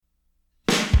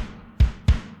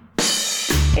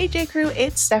Hey J. Crew,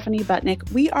 it's Stephanie Butnick.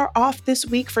 We are off this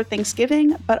week for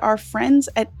Thanksgiving, but our friends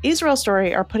at Israel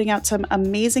Story are putting out some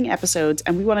amazing episodes,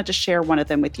 and we wanted to share one of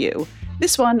them with you.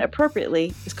 This one,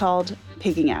 appropriately, is called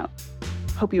Pigging Out.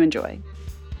 Hope you enjoy.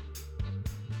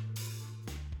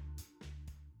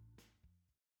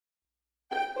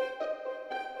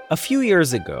 A few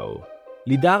years ago,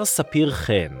 Lidar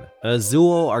Sapir-Chen, a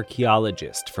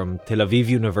zooarchaeologist from Tel Aviv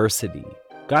University,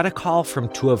 got a call from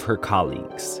two of her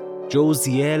colleagues,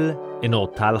 Josiel and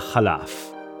Ortal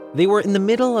Khalaf. They were in the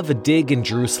middle of a dig in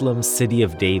Jerusalem's City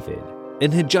of David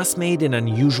and had just made an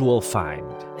unusual find.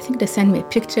 I think they sent me a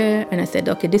picture and I said,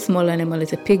 okay, this small animal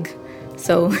is a pig.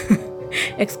 So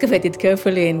excavate it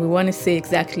carefully and we want to see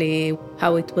exactly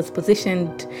how it was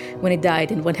positioned when it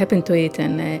died and what happened to it,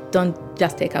 and don't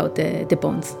just take out the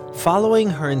bones. Following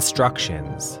her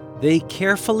instructions, they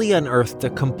carefully unearthed a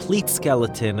complete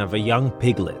skeleton of a young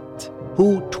piglet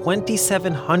who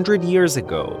 2,700 years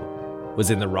ago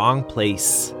was in the wrong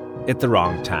place at the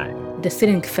wrong time. The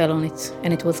ceiling fell on it,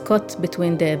 and it was caught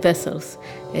between the vessels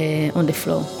on the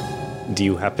floor. Do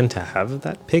you happen to have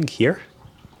that pig here?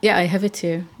 Yeah, I have it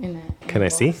here. Can I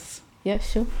see? Yeah,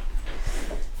 sure.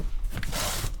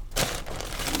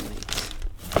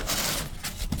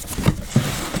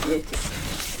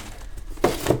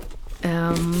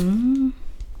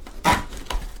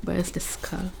 Where's the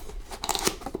skull?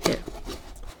 Here.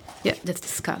 Yeah, that's the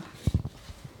skull.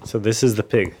 So this is the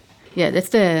pig? Yeah, that's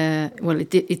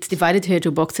it's divided here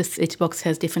into boxes. Each box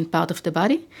has different part of the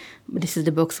body. But this is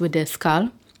the box with the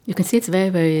skull. You can see it's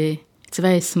very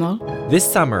small.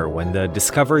 This summer, when the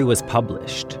discovery was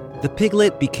published, the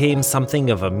piglet became something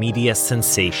of a media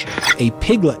sensation. A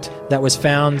piglet that was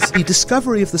found. The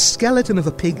discovery of the skeleton of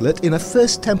a piglet in a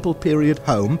First Temple period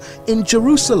home in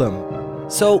Jerusalem.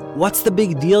 So, what's the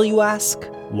big deal, you ask?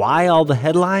 Why all the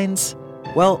headlines?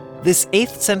 Well, this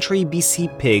 8th century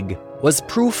BC pig was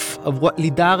proof of what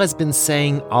Lidar has been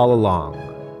saying all along,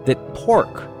 that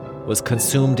pork was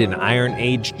consumed in Iron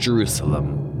Age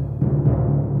Jerusalem.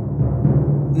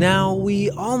 Now, we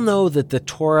all know that the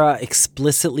Torah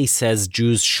explicitly says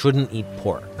Jews shouldn't eat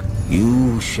pork.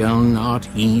 You shall not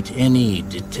eat any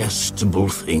detestable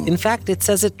thing. In fact, it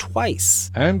says it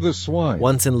twice. And the swine.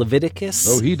 Once in Leviticus.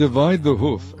 Though he divide the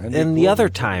hoof. And the other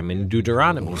time in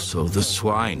Deuteronomy. Also, the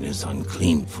swine is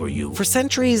unclean for you. For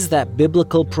centuries, that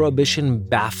biblical prohibition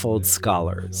baffled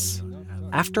scholars.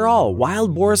 After all,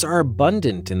 wild boars are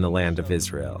abundant in the land of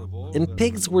Israel, and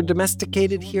pigs were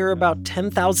domesticated here about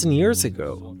 10,000 years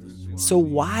ago. So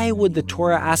why would the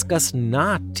Torah ask us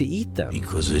not to eat them?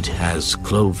 Because it has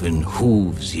cloven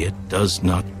hooves, yet does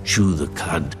not chew the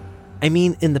cud. I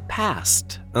mean, in the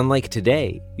past, unlike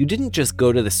today, you didn't just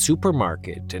go to the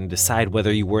supermarket and decide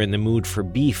whether you were in the mood for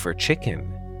beef or chicken.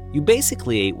 You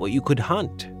basically ate what you could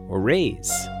hunt or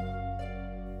raise.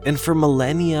 And for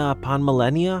millennia upon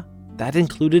millennia, that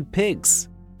included pigs.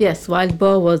 Yes, wild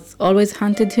boar was always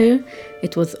hunted here.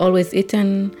 It was always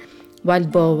eaten.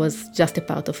 Wild boar was just a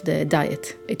part of the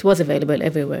diet. It was available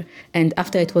everywhere. And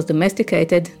after it was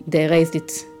domesticated, they raised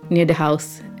it near the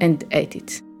house and ate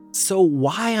it. So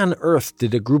why on earth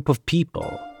did a group of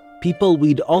people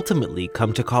we'd ultimately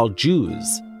come to call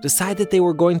Jews, decide that they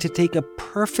were going to take a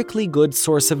perfectly good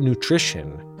source of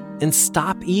nutrition and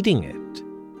stop eating it?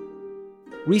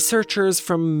 Researchers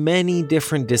from many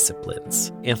different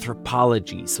disciplines,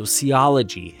 anthropology,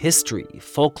 sociology, history,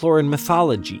 folklore and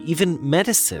mythology, even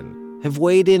medicine, have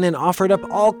weighed in and offered up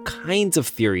all kinds of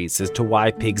theories as to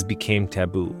why pigs became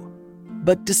taboo.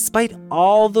 But despite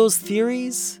all those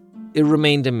theories, it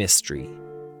remained a mystery.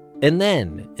 And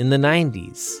then, in the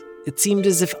 90s, it seemed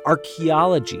as if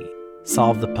archaeology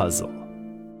solved the puzzle.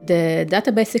 The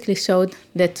data basically showed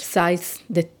that sites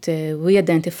that we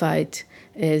identified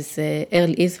as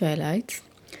early Israelites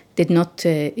did not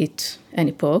eat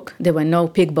any pork. There were no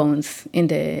pig bones in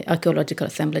the archaeological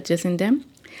assemblages in them.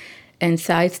 And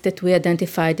sites that we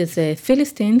identified as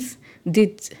Philistines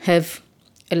did have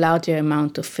a larger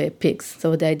amount of pigs.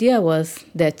 So the idea was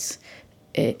that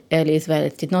early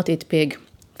Israelites did not eat pig,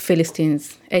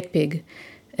 Philistines ate pig.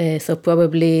 So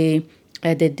probably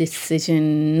the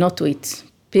decision not to eat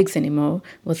pigs anymore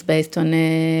was based on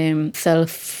a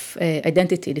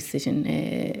self-identity decision,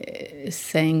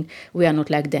 saying we are not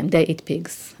like them. They eat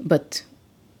pigs, but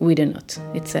we do not.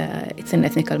 It's an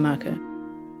ethnical marker.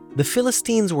 The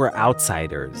Philistines were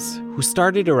outsiders who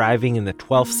started arriving in the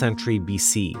 12th century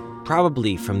BC,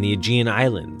 probably from the Aegean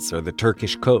Islands or the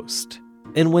Turkish coast.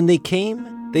 And when they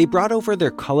came, they brought over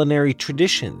their culinary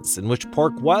traditions in which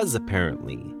pork was,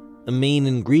 apparently, a main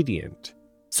ingredient.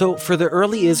 So for the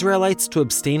early Israelites to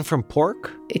abstain from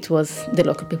pork? It was the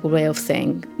local people's way of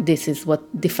saying this is what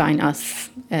defines us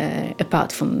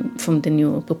apart from the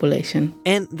new population.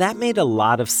 And that made a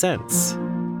lot of sense.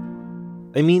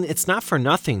 I mean, it's not for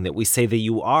nothing that we say that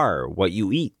you are what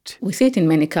you eat. We see it in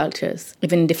many cultures.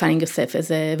 Even defining yourself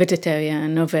as a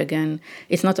vegetarian or vegan,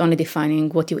 it's not only defining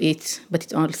what you eat, but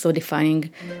it's also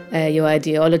defining your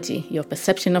ideology, your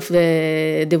perception of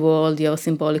the world, your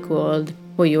symbolic world,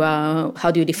 who you are, how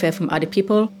do you differ from other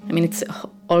people. I mean, it's a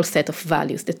whole set of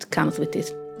values that comes with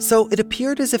it. So it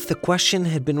appeared as if the question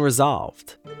had been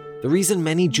resolved. The reason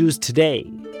many Jews today,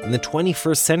 in the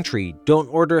 21st century, don't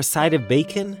order a side of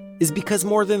bacon is because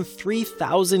more than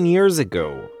 3,000 years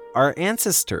ago, our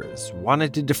ancestors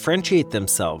wanted to differentiate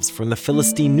themselves from the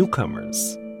Philistine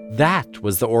newcomers. That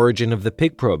was the origin of the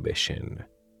pig prohibition.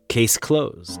 Case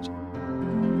closed.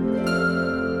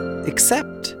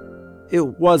 Except,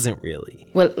 it wasn't really.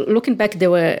 Well, looking back,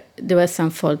 there were some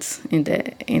faults in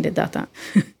the data.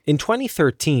 In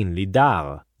 2013,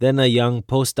 Lidar, then a young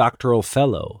postdoctoral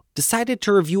fellow, decided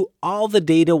to review all the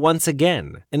data once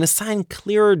again and assign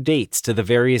clearer dates to the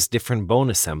various different bone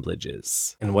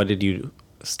assemblages. And what did you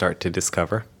start to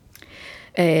discover?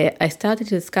 I started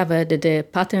to discover that the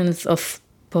patterns of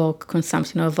pork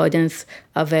consumption or avoidance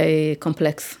are very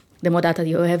complex. The more data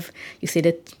you have, you see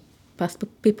that past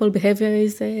people behavior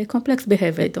is a complex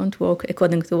behavior. They don't work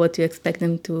according to what you expect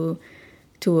them to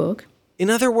work. In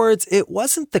other words, it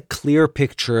wasn't the clear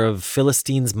picture of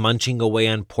Philistines munching away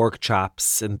on pork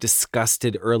chops and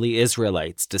disgusted early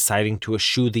Israelites deciding to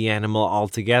eschew the animal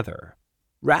altogether.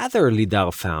 Rather,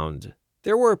 Lidar found,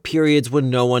 there were periods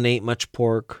when no one ate much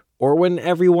pork, or when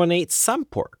everyone ate some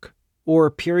pork,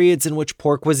 or periods in which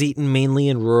pork was eaten mainly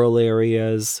in rural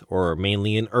areas, or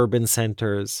mainly in urban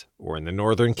centers, or in the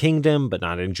northern kingdom but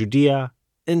not in Judea,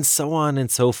 and so on and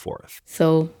so forth.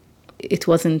 So it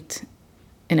wasn't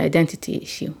an identity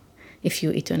issue, if you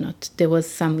eat or not. There was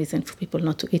some reason for people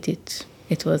not to eat it.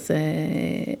 It was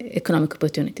economic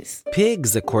opportunities.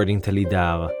 Pigs, according to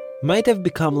Lidar, might have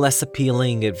become less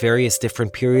appealing at various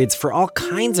different periods for all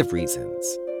kinds of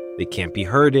reasons. They can't be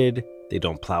herded, they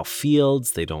don't plow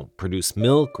fields, they don't produce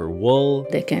milk or wool.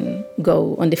 They can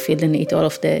go on the field and eat all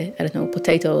of the,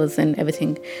 potatoes and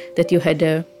everything that you had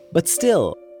there. But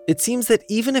still, it seems that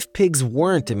even if pigs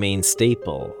weren't a main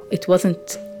staple, it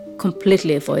wasn't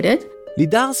completely avoided.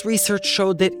 Lidar's research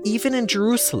showed that even in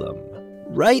Jerusalem,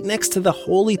 right next to the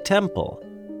Holy Temple,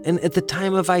 and at the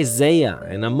time of Isaiah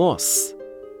and Amos,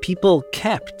 people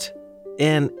kept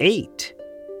and ate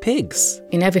pigs.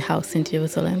 In every house in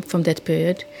Jerusalem from that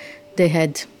period, they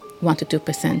had 1 to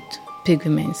 2% pig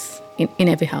remains in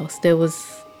every house. There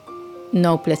was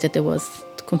no place that there was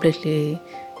completely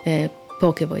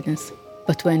pork avoidance.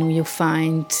 But when you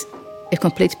find a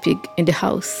complete pig in the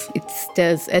house, it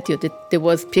stares at you that there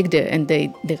was pig there and they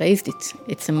raised it.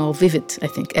 It's a more vivid, I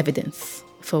think, evidence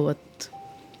for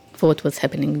what was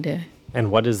happening there.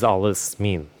 And what does all this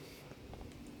mean?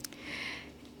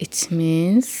 It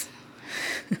means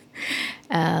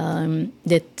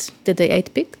that they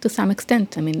ate pig to some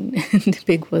extent. I mean, the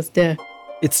pig was there.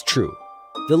 It's true.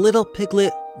 The little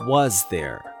piglet was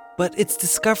there. But its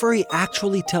discovery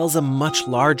actually tells a much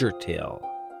larger tale.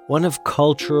 One of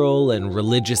cultural and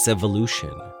religious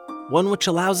evolution. One which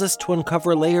allows us to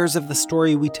uncover layers of the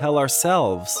story we tell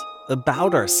ourselves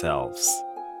about ourselves.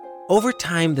 Over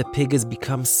time, the pig has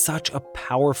become such a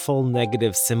powerful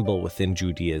negative symbol within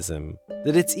Judaism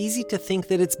that it's easy to think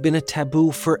that it's been a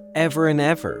taboo forever and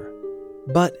ever.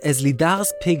 But as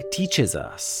Lidar's pig teaches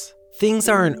us, things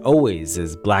aren't always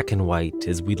as black and white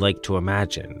as we'd like to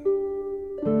imagine.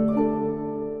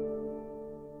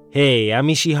 Hey, I'm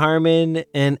Ishi Harman,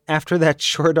 and after that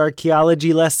short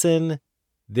archaeology lesson,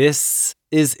 this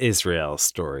is Israel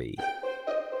Story.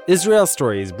 Israel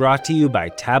Story is brought to you by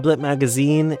Tablet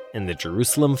Magazine and the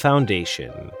Jerusalem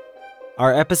Foundation.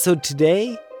 Our episode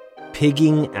today,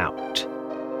 Pigging Out.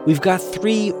 We've got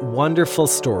 3 wonderful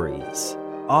stories,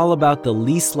 all about the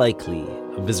least likely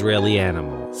of Israeli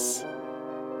animals.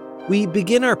 We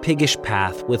begin our piggish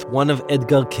path with one of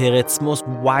Edgar Keret's most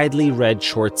widely read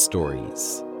short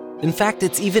stories. In fact,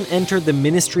 it's even entered the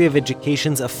Ministry of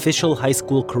Education's official high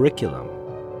school curriculum.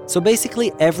 So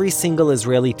basically, every single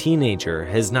Israeli teenager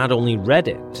has not only read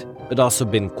it, but also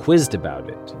been quizzed about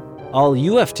it. All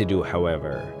you have to do,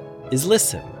 however, is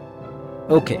listen.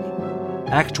 Okay,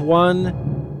 Act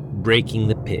 1, Breaking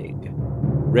the Pig.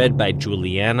 Read by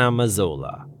Juliana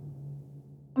Mazzola.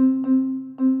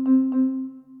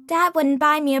 Dad wouldn't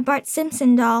buy me a Bart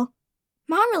Simpson doll.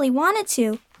 Mom really wanted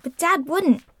to, but Dad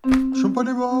wouldn't.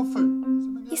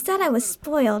 He said I was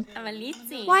spoiled.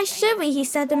 Why should we, he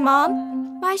said to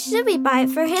Mom. Why should we buy it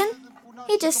for him?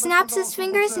 He just snaps his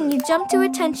fingers and you jump to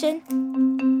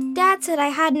attention. Dad said I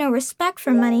had no respect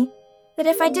for money, that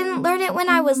if I didn't learn it when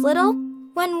I was little,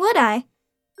 when would I?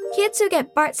 Kids who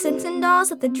get Bart Simpson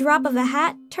dolls at the drop of a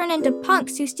hat turn into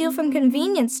punks who steal from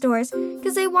convenience stores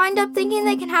because they wind up thinking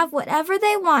they can have whatever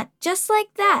they want, just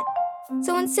like that.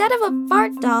 So instead of a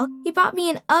Bart doll, he bought me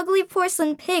an ugly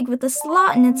porcelain pig with a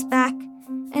slot in its back.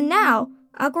 And now,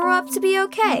 I'll grow up to be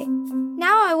okay.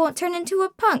 Now I won't turn into a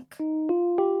punk.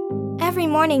 Every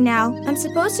morning now, I'm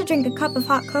supposed to drink a cup of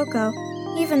hot cocoa,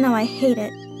 even though I hate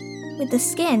it. With the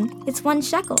skin, it's 1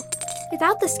 shekel.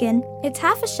 Without the skin, it's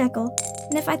half a shekel.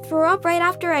 And if I throw up right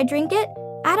after I drink it,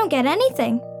 I don't get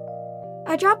anything.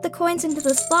 I drop the coins into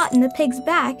the slot in the pig's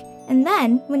back, and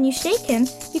then, when you shake him,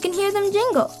 you can hear them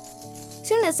jingle.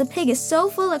 Soon as the pig is so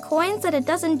full of coins that it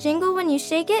doesn't jingle when you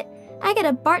shake it, I get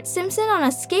a Bart Simpson on a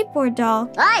skateboard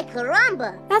doll. Ay,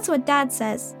 caramba! That's what Dad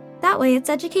says. That way it's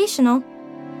educational.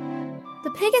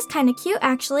 The pig is kinda cute,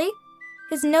 actually.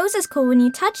 His nose is cool when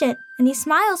you touch it, and he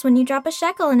smiles when you drop a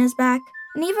shekel in his back,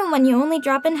 and even when you only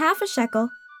drop in half a shekel.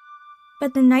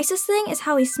 But the nicest thing is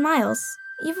how he smiles,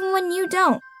 even when you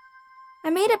don't. I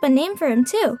made up a name for him,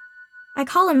 too. I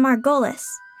call him Margolis,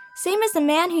 same as the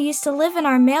man who used to live in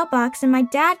our mailbox and my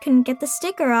dad couldn't get the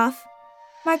sticker off.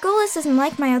 Margolis isn't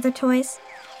like my other toys.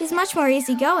 He's much more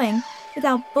easygoing,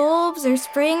 without bulbs or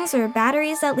springs or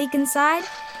batteries that leak inside.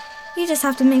 You just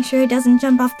have to make sure he doesn't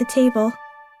jump off the table.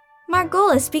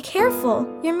 Margolis, be careful.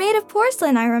 You're made of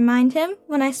porcelain, I remind him,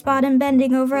 when I spot him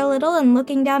bending over a little and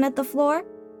looking down at the floor.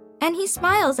 And he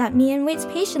smiles at me and waits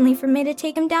patiently for me to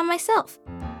take him down myself.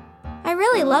 I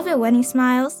really love it when he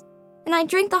smiles. And I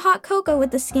drink the hot cocoa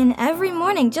with the skin every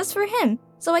morning just for him,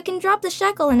 so I can drop the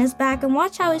shekel in his back and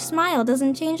watch how his smile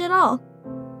doesn't change at all.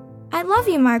 I love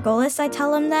you, Margolis, I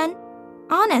tell him then.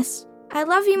 Honest, I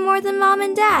love you more than Mom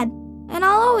and Dad. And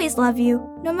I'll always love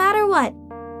you, no matter what,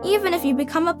 even if you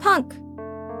become a punk.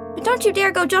 But don't you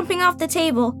dare go jumping off the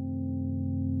table.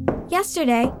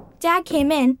 Yesterday, Dad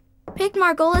came in, picked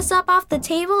Margolis up off the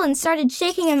table and started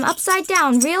shaking him upside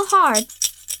down real hard.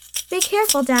 Be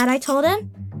careful, Dad, I told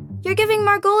him. You're giving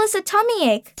Margolis a tummy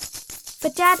ache.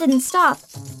 But Dad didn't stop.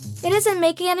 It isn't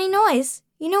making any noise.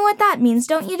 You know what that means,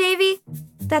 don't you, Davy?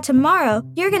 That tomorrow,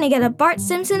 you're gonna get a Bart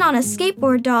Simpson on a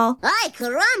skateboard doll. Ay,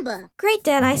 caramba! Great,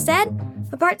 Dad, I said.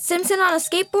 A Bart Simpson on a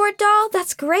skateboard doll?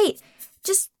 That's great.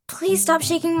 Just please stop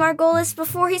shaking Margolis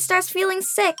before he starts feeling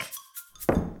sick.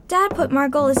 Dad put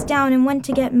Margolis down and went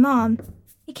to get Mom.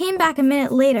 He came back a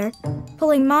minute later,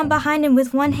 pulling Mom behind him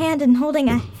with one hand and holding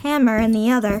a hammer in the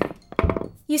other.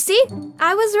 You see,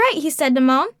 I was right, he said to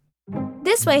Mom.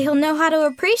 This way he'll know how to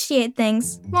appreciate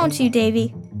things, won't you,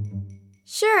 Davy?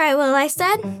 Sure I will, I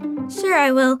said. Sure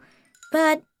I will.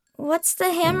 But what's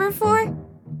the hammer for?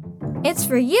 It's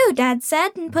for you, Dad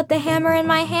said, and put the hammer in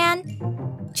my hand.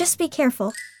 Just be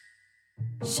careful.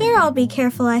 Sure, I'll be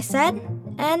careful, I said.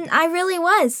 And I really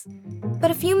was.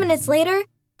 But a few minutes later,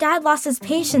 Dad lost his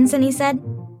patience and he said,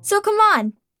 "So come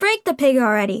on, break the pig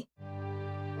already."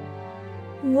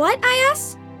 What? I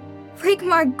asked. Break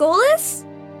Margolis?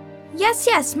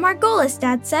 Yes, Margolis,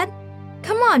 Dad said.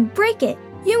 Come on, break it.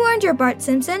 You earned your Bart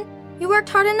Simpson. You worked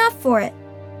hard enough for it.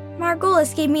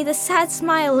 Margolis gave me the sad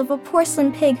smile of a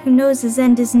porcelain pig who knows his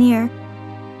end is near.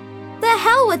 The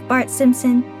hell with Bart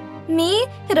Simpson. Me?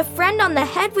 Hit a friend on the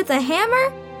head with a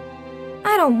hammer?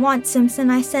 I don't want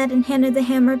Simpson, I said and handed the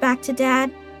hammer back to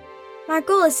Dad.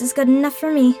 Margolis is good enough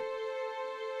for me.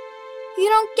 You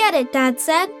don't get it, Dad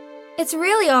said. It's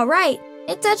really all right.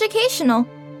 It's educational.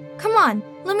 Come on,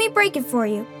 let me break it for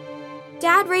you.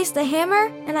 Dad raised the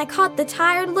hammer, and I caught the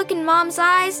tired look in Mom's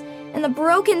eyes and the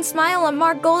broken smile on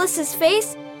Margolis'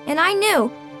 face, and I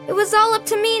knew it was all up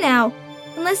to me now.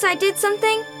 Unless I did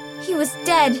something, he was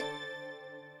dead.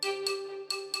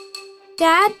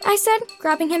 Dad, I said,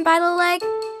 grabbing him by the leg.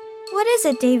 What is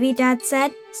it, Davy? Dad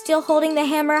said, still holding the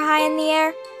hammer high in the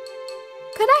air.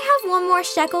 Could I have one more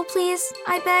shekel, please?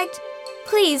 I begged.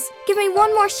 Please, give me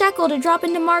one more shekel to drop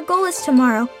into Margolis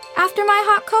tomorrow, after my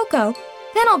hot cocoa.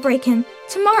 Then I'll break him.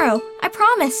 Tomorrow, I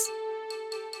promise.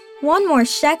 One more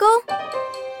shekel?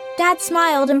 Dad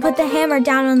smiled and put the hammer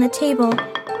down on the table.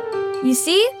 You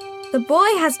see, the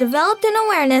boy has developed an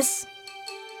awareness.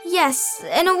 Yes,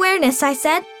 an awareness, I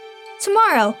said.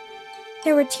 Tomorrow.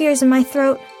 There were tears in my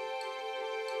throat.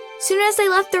 Soon as they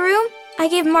left the room, I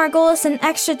gave Margolis an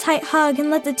extra tight hug and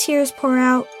let the tears pour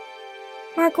out.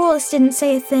 Margolis didn't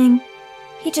say a thing.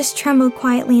 He just trembled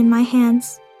quietly in my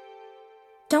hands.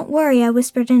 Don't worry, I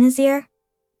whispered in his ear.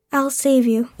 I'll save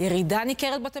you.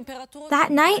 That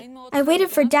night, I waited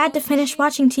for Dad to finish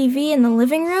watching TV in the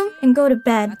living room and go to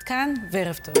bed.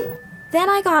 Then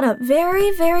I got up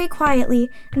very, very quietly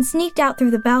and sneaked out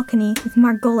through the balcony with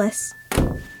Margolis.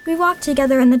 We walked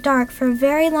together in the dark for a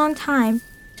very long time,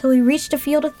 till we reached a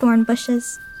field of thorn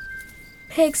bushes.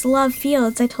 Pigs love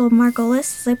fields, I told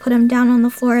Margolis as I put him down on the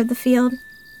floor of the field.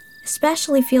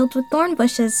 Especially fields with thorn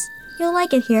bushes. You'll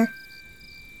like it here.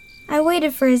 I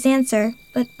waited for his answer,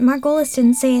 but Margolis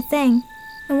didn't say a thing.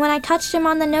 And when I touched him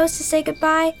on the nose to say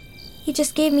goodbye, he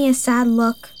just gave me a sad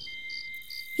look.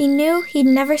 He knew he'd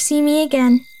never see me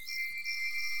again.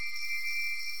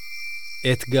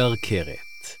 Etgar Keret.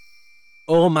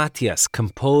 Or Matias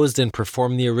composed and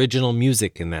performed the original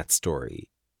music in that story,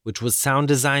 which was sound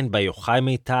designed by Yochai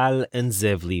Meital and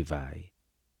Zev Levi.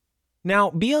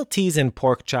 Now, BLTs and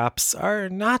pork chops are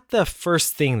not the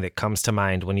first thing that comes to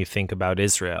mind when you think about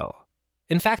Israel.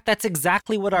 In fact, that's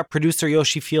exactly what our producer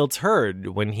Yoshi Fields heard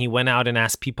when he went out and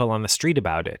asked people on the street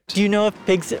about it. Do you know if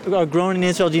pigs are grown in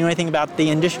Israel? Do you know anything about the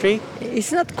industry?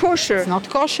 It's not kosher. It's not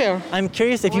kosher. I'm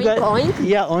curious if you guys... Oink?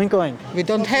 Yeah, oink oink. We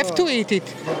don't have to eat it.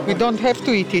 We don't have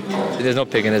to eat it. There's no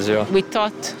pig in Israel. We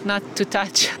taught not to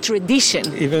touch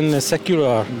tradition. Even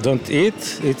secular don't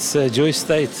eat. It's a Jewish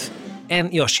state.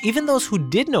 And Yosh, even those who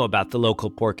did know about the local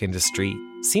pork industry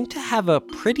seem to have a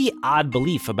pretty odd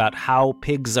belief about how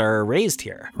pigs are raised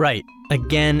here. Right.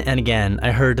 Again and again,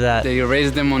 I heard that. They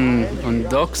raise them on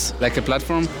docks, like a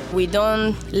platform. We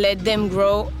don't let them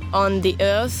grow on the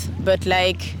earth, but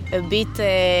like a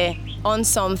bit on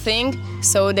something,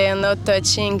 so they're not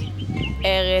touching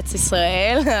Eretz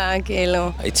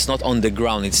Israel. It's not on the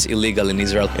ground, it's illegal in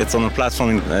Israel. It's on a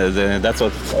platform, that's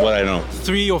what I know.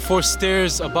 3 or 4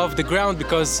 stairs above the ground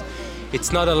because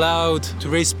it's not allowed to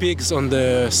raise pigs on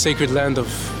the sacred land of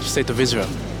the State of Israel.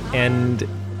 And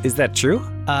is that true?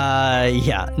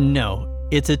 Yeah, no.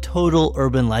 It's a total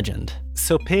urban legend.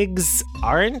 So pigs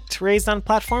aren't raised on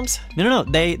platforms? No,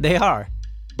 they are.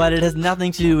 But it has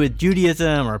nothing to do with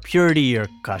Judaism or purity or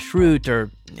kashrut or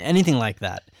anything like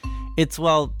that. It's,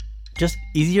 well, just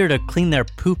easier to clean their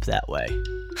poop that way.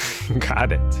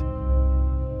 Got it.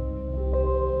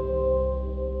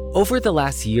 Over the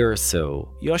last year or so,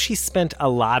 Yoshi spent a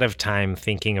lot of time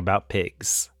thinking about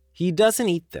pigs. He doesn't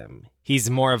eat them. He's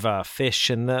more of a fish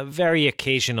and the very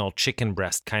occasional chicken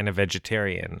breast kind of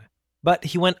vegetarian. But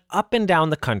he went up and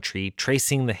down the country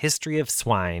tracing the history of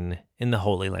swine in the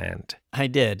Holy Land. I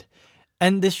did.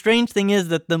 And the strange thing is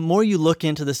that the more you look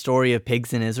into the story of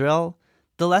pigs in Israel,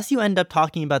 the less you end up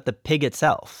talking about the pig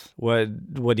itself.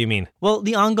 What do you mean? Well,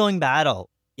 the ongoing battle,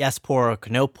 yes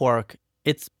pork, no pork,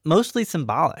 it's mostly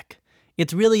symbolic.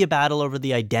 It's really a battle over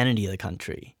the identity of the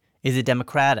country. Is it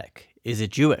democratic? Is it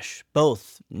Jewish?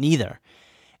 Both? Neither?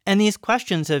 And these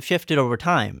questions have shifted over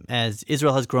time as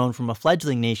Israel has grown from a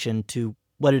fledgling nation to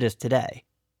what it is today.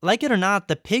 Like it or not,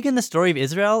 the pig and the story of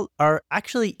Israel are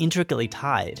actually intricately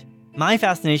tied. My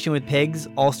fascination with pigs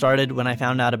all started when I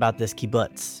found out about this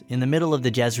kibbutz in the middle of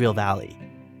the Jezreel Valley,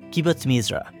 Kibbutz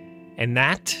Mizra. And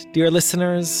that, dear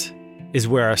listeners, is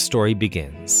where our story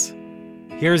begins.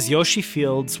 Here's Yoshi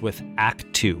Fields with Act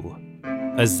 2,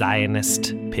 A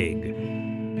Zionist Pig.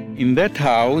 In that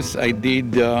house, I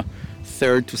did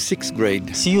 3rd to 6th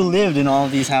grade. So you lived in all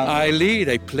of these houses?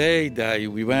 I played,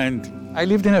 we went. I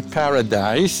lived in a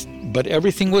paradise, but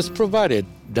everything was provided.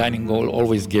 Dining hall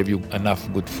always gave you enough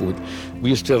good food. We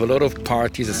used to have a lot of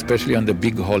parties, especially on the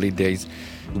big holidays.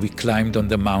 We climbed on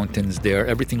the mountains there.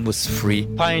 Everything was free.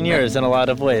 Pioneers in a lot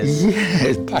of ways.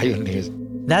 Yes, pioneers.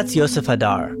 That's Yosef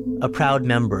Hadar, a proud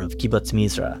member of Kibbutz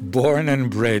Mizra. Born and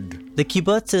bred. The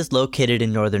kibbutz is located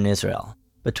in northern Israel,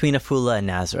 between Afula and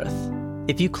Nazareth.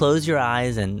 If you close your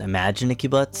eyes and imagine a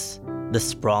kibbutz, the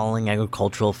sprawling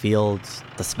agricultural fields,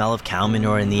 the smell of cow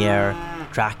manure in the air,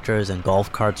 tractors and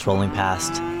golf carts rolling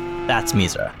past, that's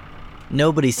Mizra.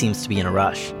 Nobody seems to be in a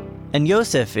rush. And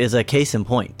Yosef is a case in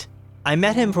point. I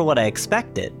met him for what I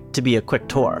expected to be a quick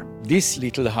tour. This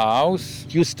little house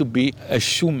used to be a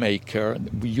shoemaker.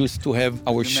 We used to have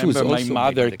our shoes. My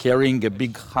mother carrying a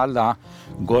big challah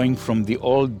going from the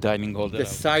old dining hall. The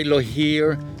silo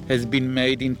here has been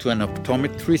made into an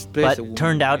optometrist place. But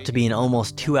turned out to be an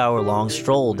almost 2-hour-long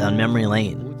stroll down memory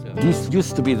lane. This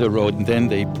used to be the road, and then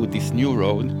they put this new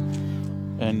road.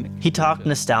 And he talked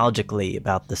nostalgically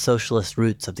about the socialist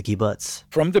roots of the kibbutz.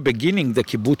 From the beginning, the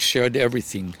kibbutz shared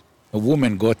everything. A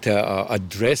woman got a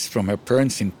dress from her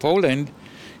parents in Poland.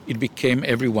 It became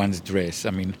everyone's dress.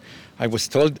 I mean, I was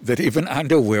told that even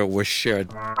underwear was shared.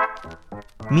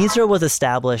 Mizra was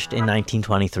established in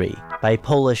 1923 by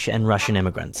Polish and Russian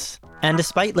immigrants. And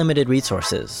despite limited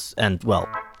resources and, well,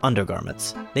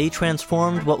 undergarments, they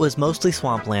transformed what was mostly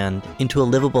swampland into a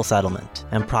livable settlement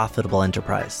and profitable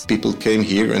enterprise. People came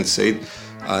here and said,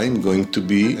 I'm going to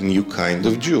be a new kind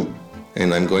of Jew.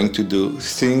 And I'm going to do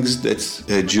things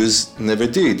that Jews never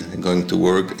did. I'm going to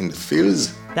work in the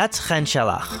fields. That's Chen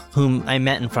Shalach, whom I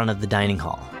met in front of the dining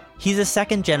hall. He's a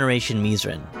second-generation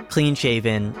Mizran,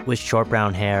 clean-shaven, with short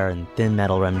brown hair and thin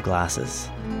metal-rimmed glasses.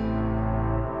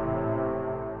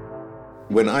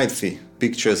 When I see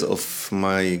pictures of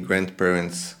my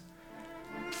grandparents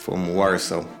from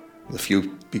Warsaw, the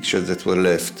few pictures that were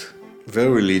left, very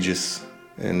religious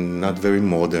and not very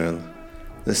modern,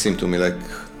 they seem to me like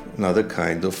another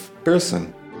kind of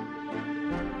person.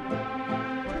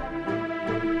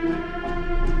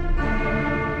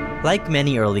 Like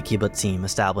many early kibbutzim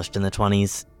established in the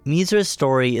 20s, Mizra's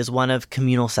story is one of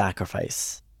communal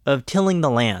sacrifice, of tilling the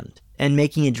land and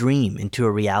making a dream into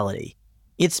a reality.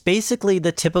 It's basically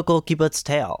the typical kibbutz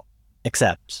tale,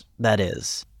 except, that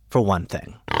is, for one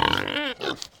thing.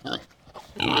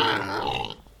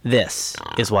 This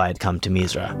is why I'd come to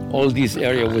Mizra. All this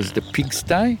area was the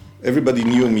pigsty. Everybody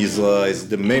knew Mizra as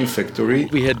the main factory.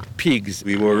 We had pigs.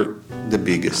 We were the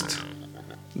biggest,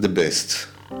 the best.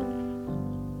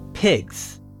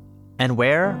 Pigs. And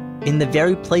where? In the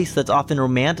very place that's often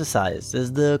romanticized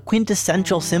as the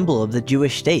quintessential symbol of the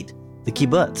Jewish state, the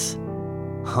kibbutz.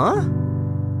 Huh?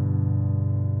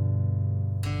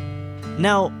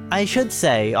 Now, I should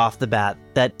say off the bat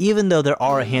that even though there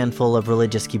are a handful of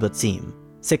religious kibbutzim,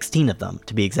 16 of them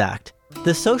to be exact,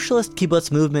 the socialist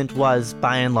kibbutz movement was,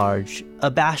 by and large, a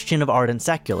bastion of ardent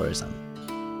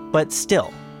secularism. But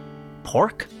still,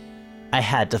 pork? I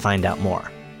had to find out more.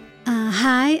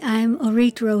 Hi, I'm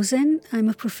Orit Rosen. I'm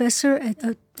a professor at...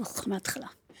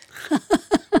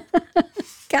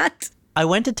 Cut. I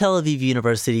went to Tel Aviv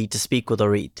University to speak with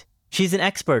Orit. She's an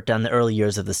expert on the early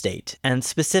years of the state, and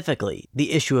specifically,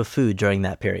 the issue of food during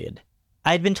that period.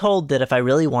 I had been told that if I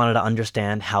really wanted to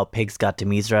understand how pigs got to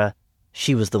Mizra,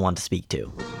 she was the one to speak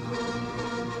to.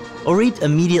 Orit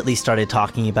immediately started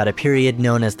talking about a period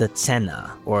known as the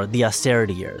Tzena, or the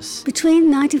austerity years.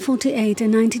 Between 1948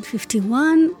 and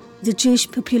 1951, the Jewish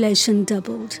population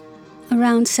doubled.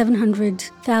 Around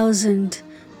 700,000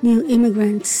 new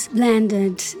immigrants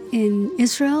landed in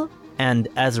Israel. And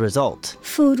as a result,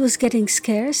 food was getting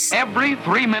scarce. Every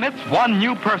 3 minutes, one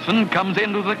new person comes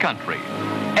into the country.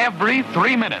 Every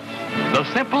 3 minutes, the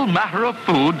simple matter of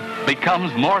food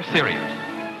becomes more serious.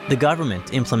 The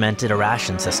government implemented a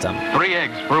ration system. 3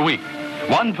 eggs per week,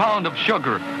 1 pound of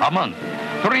sugar a month,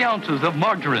 3 ounces of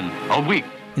margarine a week.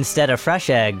 Instead of fresh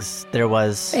eggs, there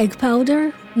was... egg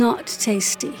powder, not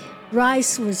tasty.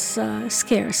 Rice was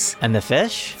scarce. And the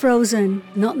fish? Frozen,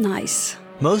 not nice.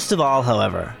 Most of all,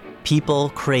 however, people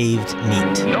craved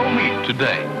meat. No meat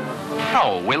today.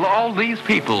 How will all these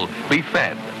people be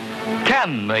fed?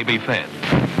 Can they be fed?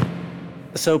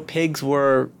 So pigs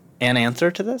were an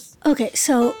answer to this? Okay,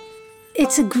 so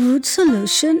it's a good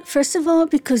solution. First of all,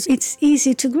 because it's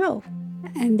easy to grow.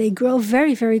 And they grow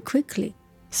very, very quickly.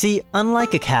 See,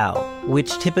 unlike a cow,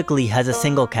 which typically has a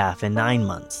single calf in 9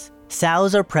 months,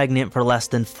 sows are pregnant for less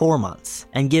than 4 months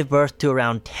and give birth to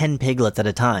around 10 piglets at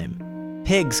a time.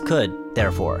 Pigs could,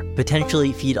 therefore,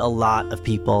 potentially feed a lot of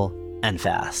people and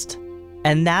fast.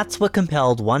 And that's what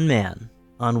compelled one man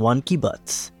on one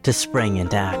kibbutz to spring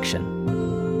into action.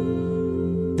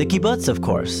 The kibbutz, of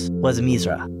course, was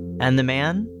Mizra, and the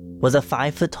man was a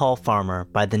 5-foot-tall farmer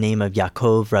by the name of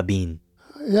Yaakov Rabin.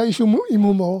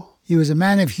 He was a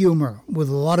man of humor with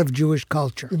a lot of Jewish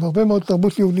culture.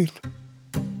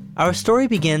 Our story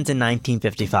begins in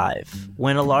 1955,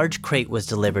 when a large crate was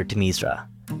delivered to Mizra.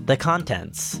 The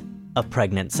contents, a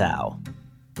pregnant sow.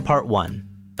 Part 1,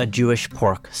 a Jewish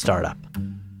pork startup.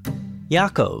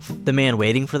 Yaakov, the man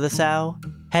waiting for the sow,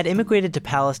 had immigrated to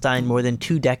Palestine more than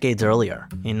 2 decades earlier,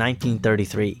 in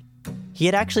 1933. He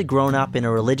had actually grown up in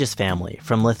a religious family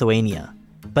from Lithuania.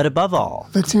 But above all,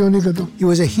 he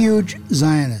was a huge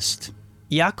Zionist.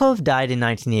 Yaakov died in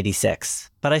 1986,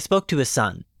 but I spoke to his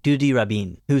son, Dudi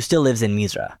Rabin, who still lives in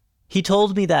Mizra. He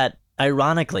told me that,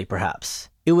 ironically perhaps,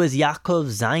 it was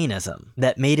Yaakov's Zionism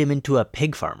that made him into a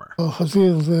pig farmer.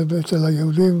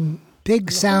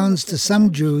 Pig sounds to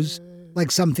some Jews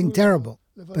like something terrible,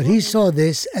 but he saw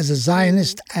this as a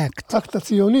Zionist act.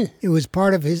 It was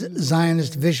part of his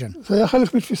Zionist vision.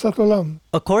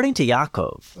 According to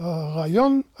Yaakov,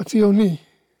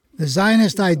 the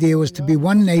Zionist idea was to be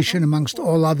one nation amongst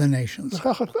all other nations.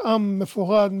 To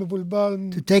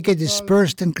take a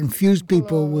dispersed and confused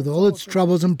people with all its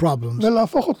troubles and problems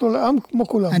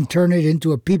and turn it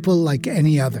into a people like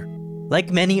any other.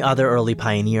 Like many other early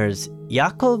pioneers,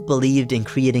 Yaakov believed in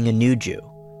creating a new Jew,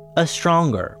 a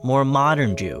stronger, more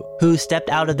modern Jew who stepped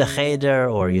out of the cheder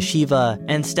or yeshiva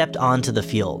and stepped onto the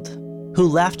field, who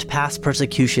left past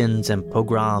persecutions and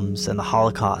pogroms and the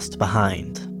Holocaust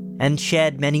behind, and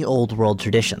shed many old world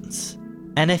traditions.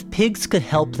 And if pigs could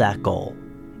help that goal,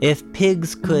 if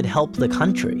pigs could help the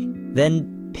country,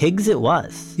 then pigs it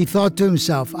was. He thought to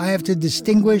himself, I have to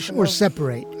distinguish or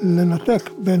separate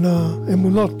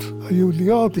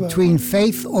between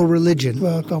faith or religion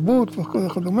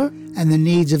and the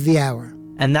needs of the hour.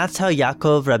 And that's how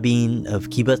Yaakov Rabin of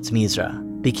Kibbutz Mizrah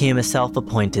became a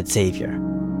self-appointed savior.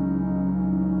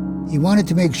 He wanted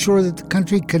to make sure that the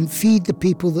country can feed the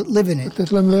people that live in it,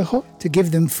 to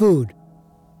give them food.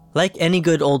 Like any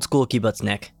good old-school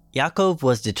kibbutznik, Yaakov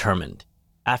was determined.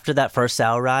 After that first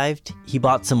sow arrived, he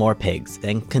bought some more pigs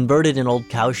and converted an old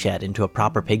cowshed into a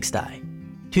proper pigsty.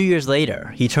 2 years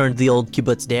later, he turned the old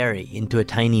kibbutz dairy into a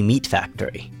tiny meat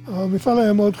factory.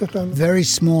 Very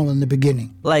small in the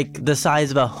beginning. Like the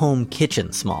size of a home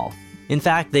kitchen small. In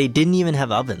fact, they didn't even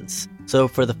have ovens. So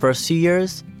for the first few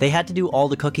years, they had to do all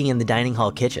the cooking in the dining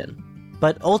hall kitchen.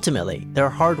 But ultimately, their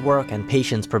hard work and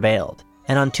patience prevailed.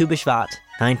 And on Tu B'Shvat,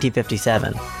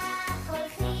 1957,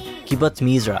 Kibbutz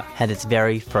Mizrah had its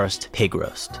very first pig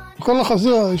roast.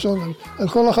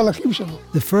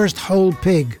 The first whole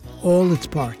pig, all its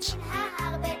parts.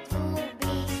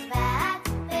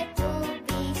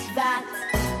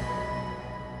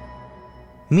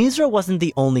 Mizrah wasn't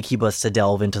the only kibbutz to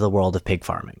delve into the world of pig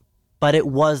farming, but it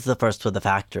was the first with a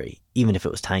factory, even if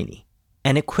it was tiny.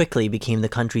 And it quickly became the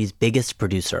country's biggest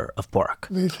producer of pork.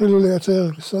 And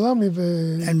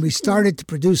we started to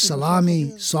produce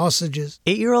salami, sausages.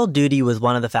 8-year-old Dudi was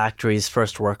one of the factory's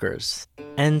first workers,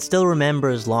 and still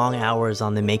remembers long hours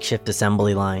on the makeshift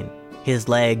assembly line, his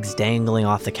legs dangling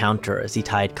off the counter as he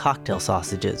tied cocktail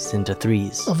sausages into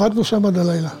threes.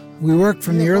 We worked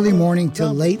from the early morning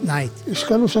till late night.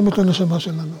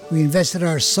 We invested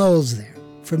our souls there.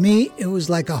 For me, it was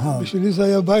like a home,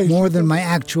 more than my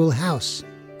actual house.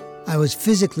 I was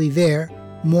physically there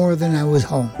more than I was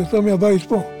home.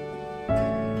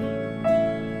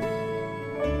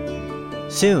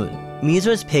 Soon,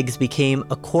 Mizrah's pigs became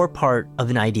a core part of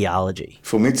an ideology.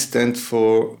 For me, it stands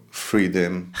for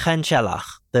freedom. Chen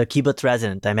Shelach, the kibbutz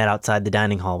resident I met outside the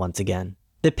dining hall once again.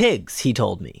 The pigs, he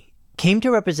told me, came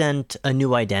to represent a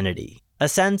new identity. A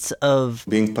sense of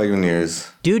being pioneers.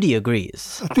 Dudi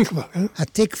agrees.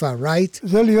 Hatikva, right?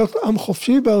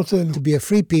 To be a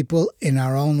free people in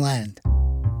our own land.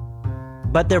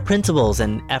 But their principles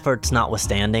and efforts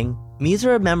notwithstanding,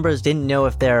 Mizrah members didn't know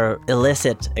if their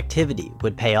illicit activity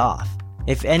would pay off.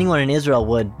 If anyone in Israel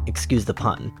would, excuse the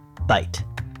pun, bite.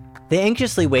 They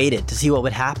anxiously waited to see what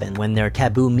would happen when their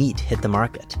taboo meat hit the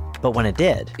market. But when it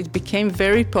did, it became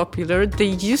very popular. They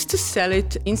used to sell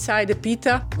it inside a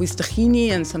pita with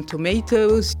tahini and some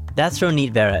tomatoes. That's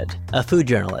Ronit Vered, a food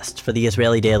journalist for the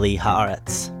Israeli daily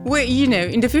Haaretz. Well,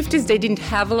 in the 50s they didn't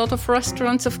have a lot of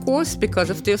restaurants, of course, because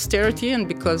of the austerity and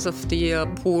because of the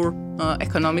poor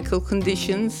economical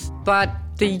conditions. But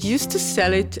they used to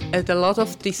sell it at a lot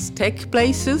of these steak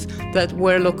places that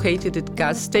were located at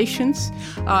gas stations.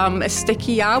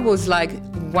 Steakia was like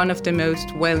one of the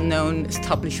most well-known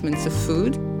establishments of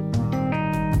food.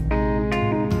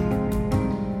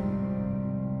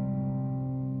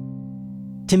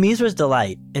 To Mizrah's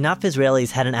delight, enough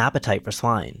Israelis had an appetite for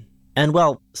swine. And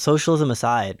well, socialism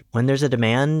aside, when there's a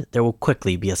demand, there will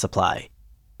quickly be a supply.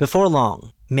 Before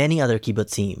long, many other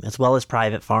kibbutzim, as well as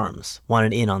private farms,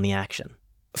 wanted in on the action.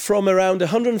 From around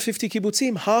 150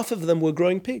 kibbutzim, half of them were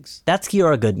growing pigs. That's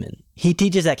Giora Goodman. He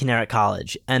teaches at Kinneret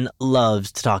College and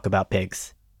loves to talk about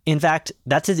pigs. In fact,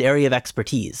 that's his area of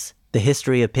expertise, the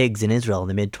history of pigs in Israel in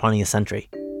the mid-20th century.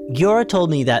 Giora told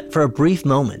me that for a brief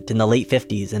moment in the late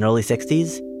 50s and early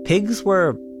 60s, pigs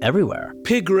were everywhere.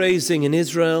 Pig raising in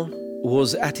Israel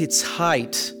was at its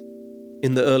height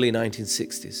in the early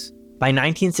 1960s. By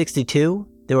 1962,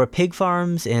 there were pig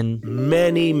farms in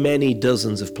many, many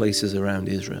dozens of places around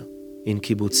Israel. In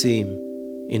kibbutzim,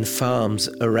 in farms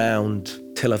around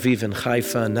Tel Aviv and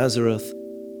Haifa, Nazareth,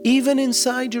 even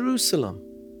inside Jerusalem.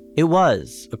 It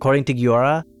was, according to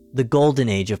Giora, the golden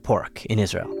age of pork in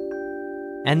Israel.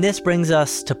 And this brings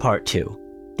us to part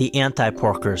 2, the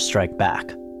anti-porkers strike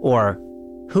back, or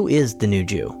who is the new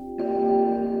Jew?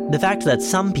 The fact that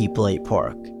some people ate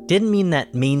pork didn't mean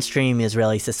that mainstream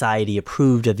Israeli society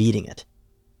approved of eating it.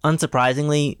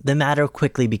 Unsurprisingly, the matter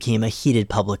quickly became a heated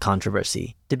public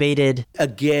controversy, debated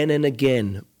again and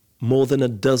again, more than a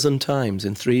dozen times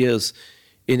in 3 years,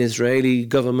 in Israeli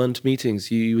government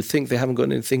meetings. You would think they haven't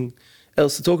got anything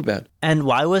else to talk about. And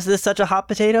why was this such a hot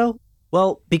potato?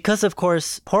 Well, because of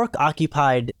course, pork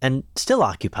occupied, and still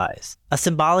occupies, a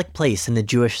symbolic place in the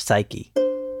Jewish psyche.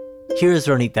 Here's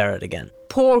Ronit Vered again.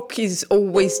 Pork is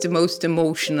always the most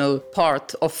emotional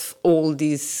part of all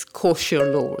these kosher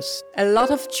laws. A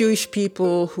lot of Jewish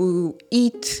people who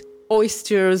eat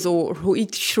oysters or who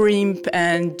eat shrimp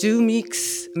and do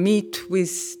mix meat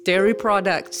with dairy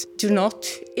products do not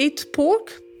eat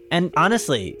pork. And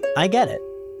honestly, I get it.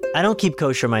 I don't keep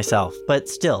kosher myself, but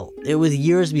still, it was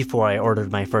years before I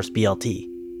ordered my first BLT.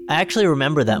 I actually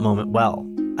remember that moment well.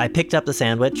 I picked up the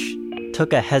sandwich,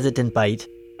 took a hesitant bite,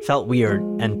 felt weird,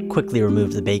 and quickly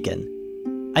removed the bacon.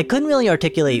 I couldn't really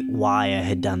articulate why I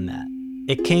had done that.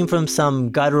 It came from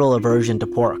some guttural aversion to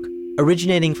pork,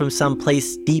 originating from some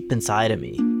place deep inside of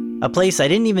me, a place I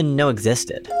didn't even know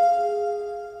existed.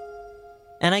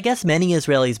 And I guess many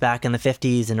Israelis back in the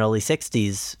 50s and early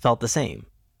 60s felt the same.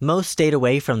 Most stayed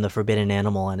away from the forbidden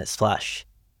animal and its flesh.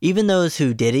 Even those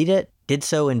who did eat it did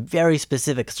so in very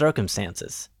specific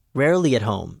circumstances, rarely at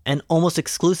home, and almost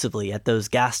exclusively at those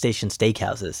gas station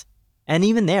steakhouses. And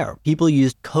even there, people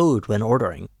used code when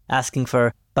ordering, asking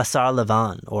for basar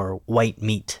levan, or white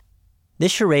meat.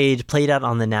 This charade played out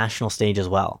on the national stage as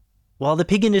well. While the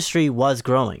pig industry was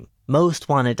growing, most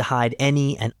wanted to hide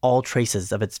any and all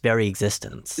traces of its very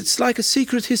existence. It's like a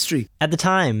secret history. At the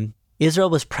time, Israel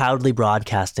was proudly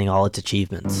broadcasting all its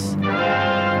achievements.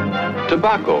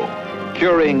 Tobacco,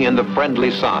 curing in the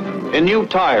friendly sun, in new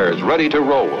tires ready to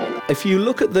roll. If you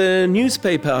look at the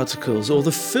newspaper articles or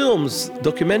the films,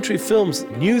 documentary films,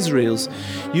 newsreels,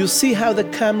 you'll see how the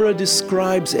camera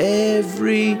describes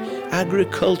every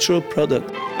agricultural product.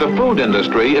 The food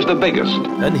industry is the biggest.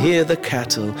 And here the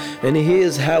cattle, and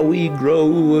here's how we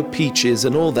grow peaches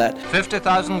and all that.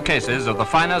 50,000 cases of the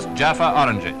finest Jaffa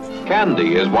oranges.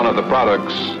 Candy is one of the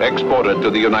products exported to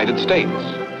the United States.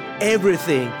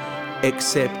 Everything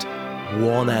except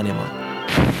one animal.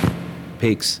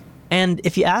 Pigs. And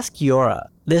if you ask Giora,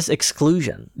 this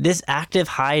exclusion, this active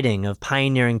hiding of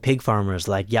pioneering pig farmers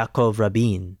like Yaakov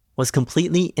Rabin was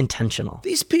completely intentional.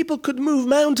 These people could move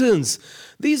mountains.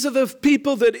 These are the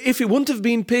people that if it wouldn't have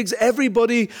been pigs,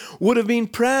 everybody would have been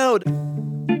proud.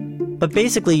 But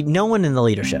basically, no one in the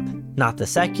leadership, not the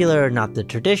secular, not the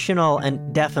traditional,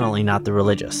 and definitely not the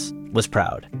religious, was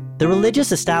proud. The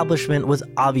religious establishment was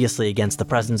obviously against the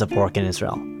presence of pork in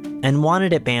Israel and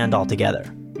wanted it banned altogether.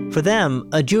 For them,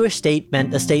 a Jewish state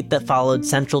meant a state that followed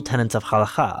central tenets of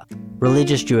halakha,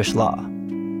 religious Jewish law.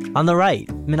 On the right,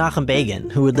 Menachem Begin,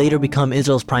 who would later become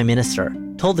Israel's prime minister,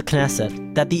 told the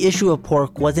Knesset that the issue of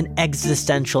pork was an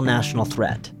existential national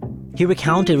threat. He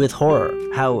recounted with horror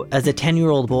how, as a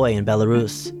 10-year-old boy in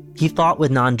Belarus, he fought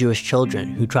with non-Jewish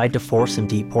children who tried to force him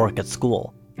to eat pork at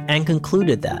school, and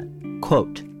concluded that,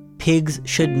 quote, pigs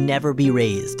should never be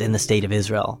raised in the state of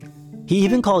Israel. He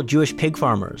even called Jewish pig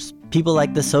farmers, people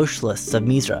like the socialists of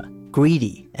Mizra,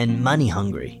 greedy and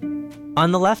money-hungry.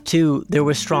 On the left, too, there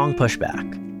was strong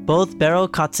pushback. Both Berel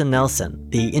Katzenelson,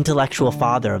 the intellectual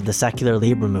father of the secular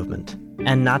labor movement,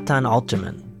 and Natan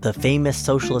Alterman, the famous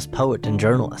socialist poet and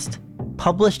journalist,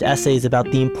 published essays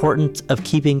about the importance of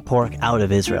keeping pork out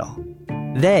of Israel.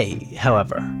 They,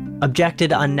 however,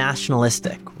 objected on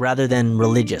nationalistic rather than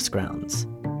religious grounds.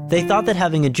 They thought that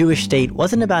having a Jewish state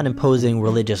wasn't about imposing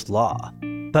religious law,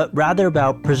 but rather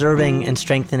about preserving and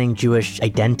strengthening Jewish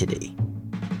identity.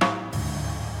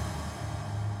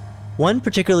 One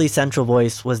particularly central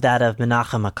voice was that of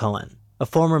Menachem HaKohen, a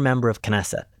former member of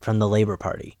Knesset from the Labor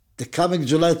Party. The coming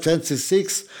July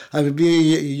 26, I will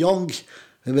be young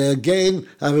again,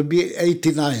 I will be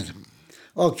 89.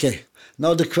 Okay,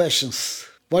 now the questions.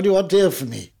 What do you want to hear from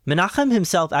me? Menachem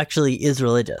himself actually is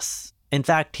religious. In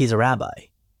fact, he's a rabbi.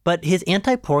 But his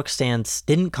anti-pork stance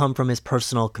didn't come from his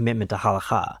personal commitment to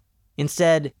halakha.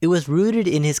 Instead, it was rooted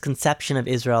in his conception of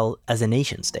Israel as a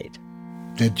nation-state.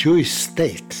 The Jewish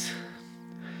state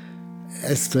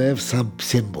has to have some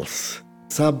symbols,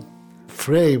 some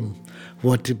frame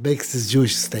what it makes this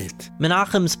Jewish state.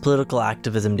 Menachem's political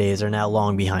activism days are now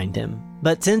long behind him.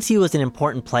 But since he was an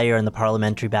important player in the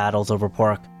parliamentary battles over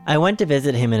pork, I went to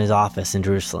visit him in his office in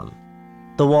Jerusalem.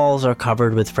 The walls are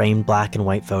covered with framed black and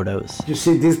white photos. You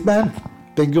see this man?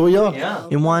 Ben-Gurion? Yeah.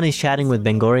 In one, he's chatting with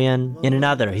Ben-Gurion. In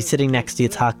another, he's sitting next to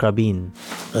Yitzhak Rabin.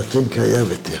 I think I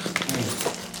have it here.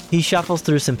 He shuffles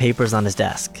through some papers on his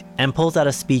desk and pulls out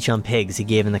a speech on pigs he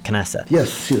gave in the Knesset.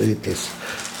 Yes, here it is.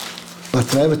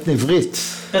 But I have it in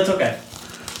Ivrit. That's okay.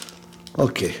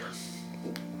 Okay.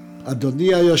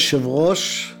 אדוני היושב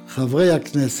ראש, חברי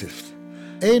הכנסת.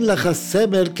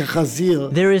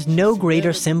 There is no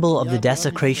greater symbol of the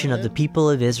desecration of the people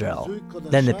of Israel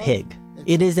than the pig.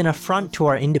 It is an affront to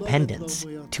our independence,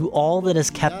 to all that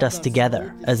has kept us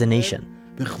together as a nation.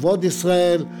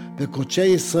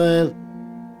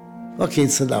 Okay,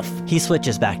 it's enough. He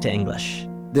switches back to English.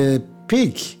 The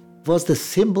pig was the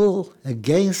symbol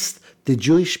against the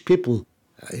Jewish people.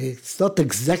 It's not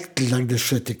exactly like the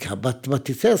swastika, but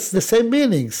it has the same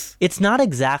meanings. It's not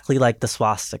exactly like the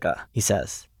swastika, he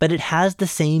says, but it has the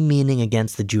same meaning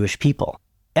against the Jewish people.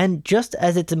 And just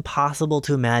as it's impossible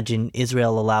to imagine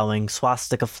Israel allowing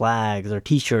swastika flags or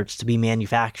t-shirts to be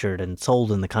manufactured and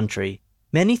sold in the country,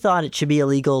 many thought it should be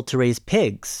illegal to raise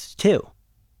pigs, too.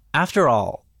 After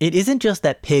all, it isn't just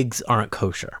that pigs aren't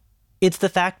kosher. It's the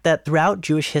fact that throughout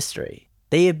Jewish history,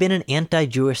 they have been an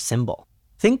anti-Jewish symbol.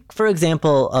 Think, for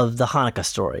example, of the Hanukkah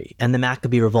story and the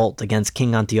Maccabee revolt against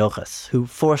King Antiochus, who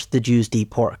forced the Jews to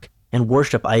eat pork and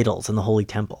worship idols in the Holy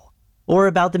Temple. Or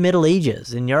about the Middle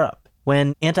Ages in Europe,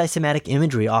 when anti-Semitic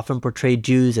imagery often portrayed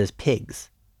Jews as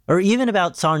pigs. Or even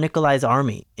about Tsar Nikolai's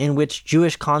army, in which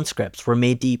Jewish conscripts were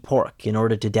made to eat pork in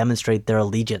order to demonstrate their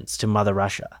allegiance to Mother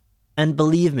Russia. And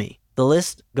believe me, the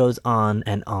list goes on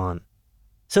and on.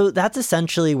 So that's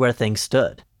essentially where things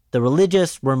stood. The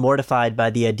religious were mortified by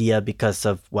the idea because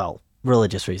of, well,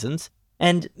 religious reasons,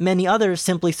 and many others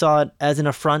simply saw it as an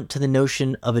affront to the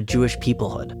notion of a Jewish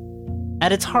peoplehood.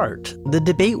 At its heart, the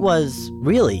debate was,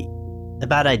 really,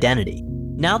 about identity.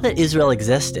 Now that Israel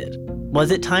existed,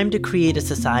 was it time to create a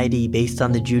society based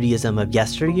on the Judaism of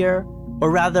yesteryear,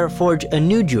 or rather forge a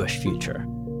new Jewish future?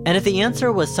 And if the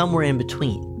answer was somewhere in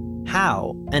between,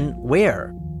 how and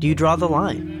where do you draw the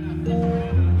line?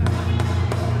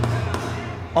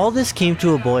 All this came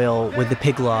to a boil with the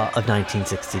Pig Law of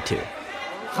 1962.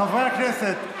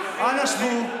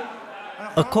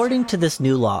 According to this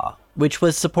new law, which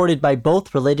was supported by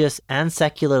both religious and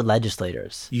secular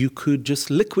legislators, you could just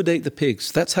liquidate the pigs.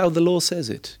 That's how the law says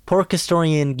it. Pork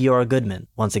historian Giora Goodman,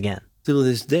 once again. Till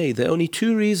this day, there are only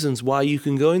two reasons why you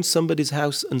can go in somebody's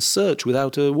house and search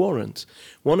without a warrant.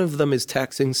 One of them is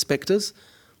tax inspectors,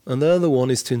 and the other one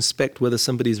is to inspect whether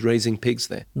somebody's raising pigs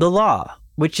there. The law,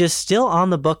 which is still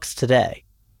on the books today,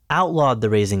 outlawed the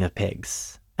raising of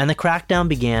pigs, and the crackdown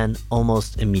began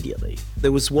almost immediately.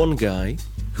 There was one guy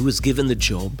who was given the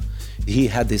job. He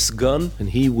had this gun, and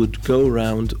he would go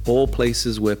around all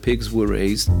places where pigs were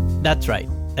raised. That's right.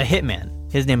 A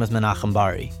hitman, his name was Menachem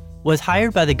Bari, was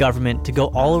hired by the government to go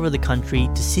all over the country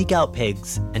to seek out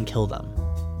pigs and kill them.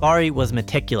 Bari was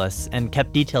meticulous and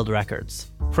kept detailed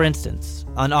records. For instance,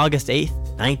 on August 8th,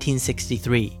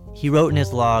 1963, he wrote in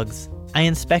his logs, "I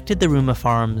inspected the Rumah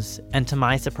farms, and to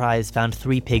my surprise found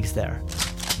 3 pigs there.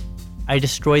 I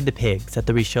destroyed the pigs at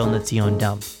the Rishon LeZion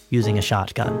dump using a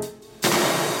shotgun."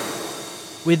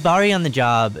 With Bari on the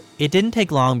job, it didn't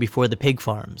take long before the pig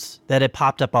farms, that had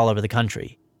popped up all over the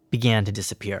country, began to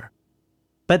disappear.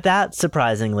 But that,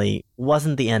 surprisingly,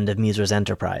 wasn't the end of Mizra's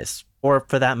enterprise, or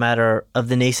for that matter, of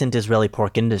the nascent Israeli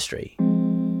pork industry.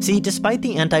 See, despite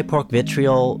the anti-pork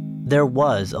vitriol, there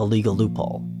was a legal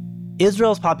loophole.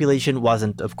 Israel's population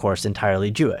wasn't, of course,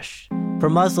 entirely Jewish. For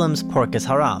Muslims, pork is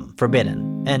haram,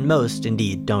 forbidden, and most,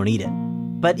 indeed, don't eat it.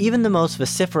 But even the most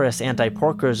vociferous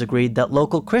anti-porkers agreed that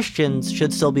local Christians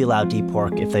should still be allowed to eat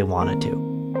pork if they wanted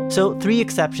to. So 3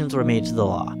 exceptions were made to the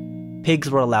law.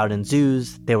 Pigs were allowed in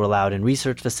zoos, they were allowed in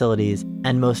research facilities,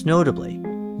 and most notably,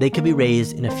 they could be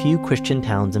raised in a few Christian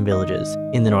towns and villages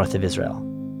in the north of Israel.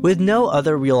 With no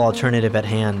other real alternative at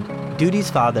hand,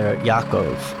 Dudi's father,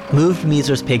 Yaakov, moved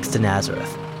Mizra's pigs to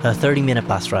Nazareth, a 30-minute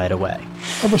bus ride away.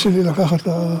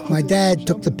 My dad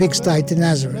took the pigsty to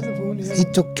Nazareth. He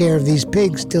took care of these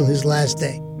pigs till his last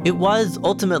day. It was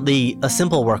ultimately a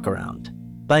simple workaround.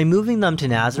 By moving them to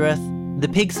Nazareth, the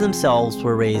pigs themselves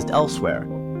were raised elsewhere,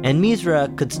 and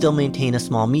Mizra could still maintain a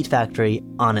small meat factory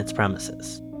on its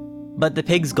premises. But the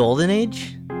pigs' golden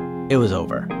age? It was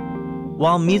over.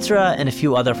 While Mizra and a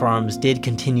few other farms did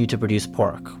continue to produce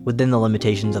pork within the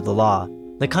limitations of the law,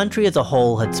 the country as a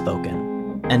whole had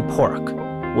spoken, and pork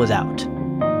was out.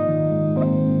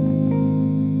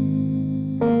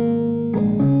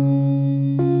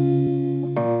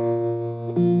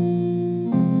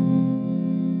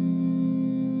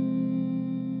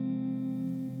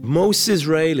 Most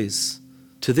Israelis,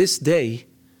 to this day,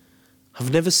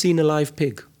 have never seen a live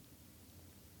pig.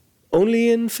 Only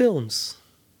in films.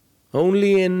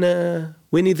 Only in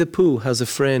Winnie the Pooh has a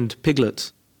friend,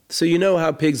 Piglet. So you know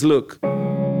how pigs look.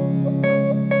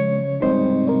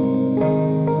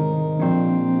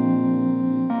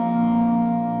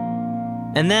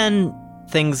 And then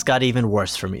things got even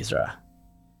worse for Mizra.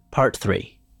 Part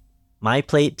 3. My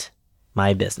plate,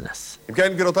 my business. In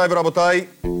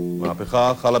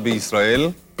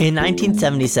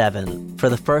 1977, for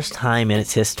the first time in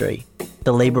its history,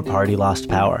 the Labour Party lost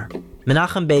power.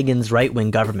 Menachem Begin's right-wing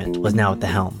government was now at the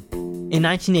helm. In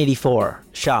 1984,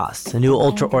 Shas, a new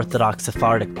ultra-Orthodox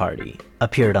Sephardic party,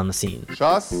 appeared on the scene.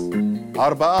 Shas,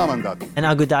 4 mandatim. And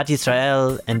Agudat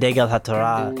Yisrael and Degel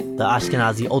HaTorah, the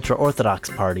Ashkenazi ultra-Orthodox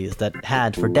parties that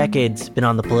had for decades been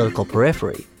on the political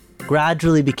periphery,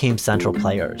 gradually became central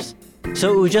players.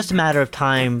 So it was just a matter of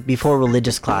time before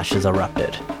religious clashes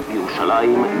erupted.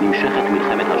 בירושלים נמשכת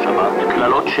מלחמת השבת,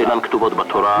 קללות שאינן כתובות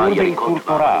בתורה, יריקות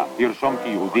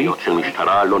היות של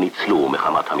משטרה לא ניצלו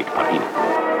מחמת המתפרעים.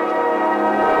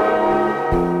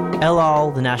 El Al,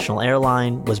 the national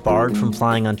airline, was barred from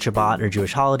flying on Shabbat or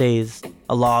Jewish holidays.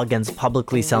 A law against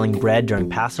publicly selling bread during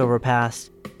Passover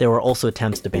passed. There were also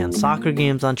attempts to ban soccer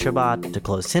games on Shabbat, to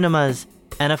close cinemas,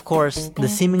 and of course, the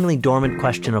seemingly dormant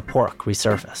question of pork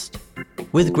resurfaced.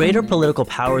 With greater political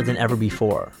power than ever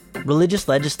before, religious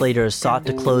legislators sought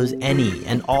to close any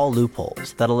and all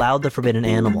loopholes that allowed the forbidden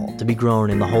animal to be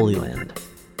grown in the Holy Land.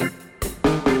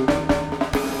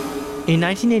 In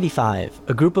 1985,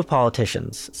 a group of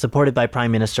politicians, supported by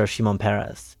Prime Minister Shimon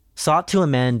Peres, sought to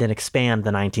amend and expand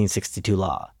the 1962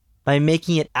 law by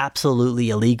making it absolutely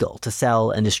illegal to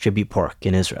sell and distribute pork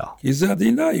in Israel. This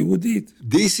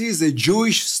is a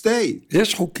Jewish state.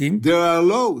 There are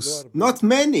laws, not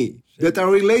many, that are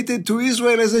related to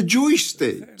Israel as a Jewish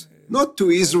state, not to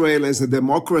Israel as a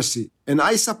democracy, and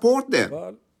I support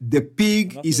them. The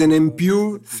pig is an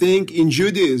impure thing in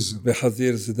Judaism. That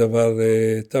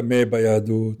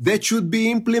should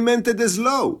be implemented as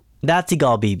law. That's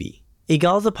Igal Bibi.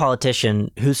 Igal is a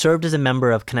politician who served as a member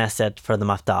of Knesset for the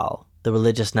Mafdal, the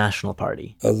religious national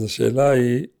party. So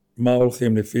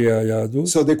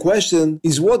the question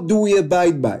is, what do we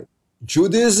abide by?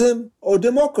 Judaism or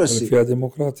democracy?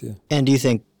 And do you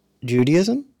think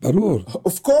Judaism?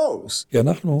 Of course.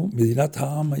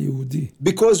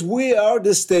 Because we are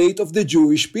the state of the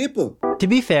Jewish people. To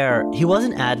be fair, he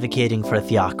wasn't advocating for a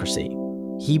theocracy.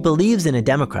 He believes in a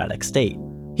democratic state.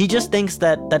 He just thinks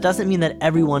that doesn't mean that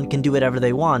everyone can do whatever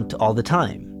they want all the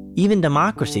time. Even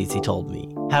democracies, he told me,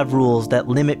 have rules that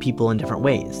limit people in different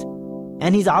ways.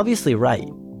 And he's obviously right.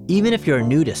 Even if you're a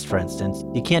nudist, for instance,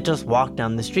 you can't just walk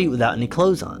down the street without any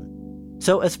clothes on.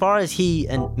 So as far as he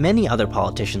and many other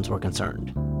politicians were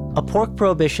concerned, a pork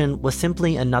prohibition was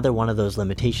simply another one of those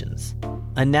limitations.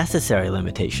 A necessary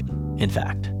limitation, in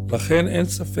fact.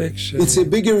 It's a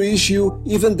bigger issue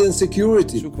even than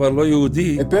security. A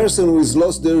person who has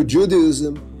lost their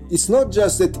Judaism, it's not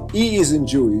just that he isn't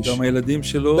Jewish,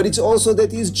 but it's also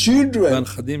that his children and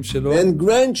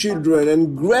grandchildren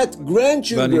and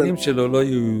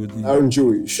great-grandchildren aren't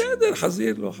Jewish.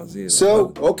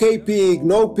 So, okay pig,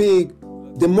 no pig.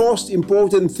 The most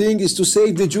important thing is to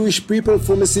save the Jewish people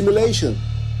from assimilation.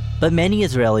 But many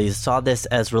Israelis saw this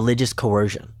as religious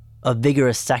coercion. A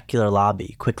vigorous secular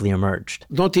lobby quickly emerged.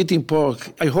 Not eating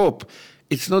pork, I hope,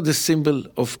 it's not the symbol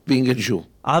of being a Jew.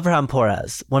 Avraham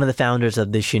Porez, one of the founders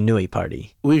of the Shinui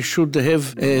party. We should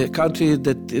have a country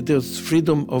that there's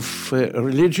freedom of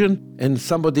religion, and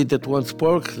somebody that wants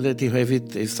pork, let him have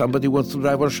it. If somebody wants to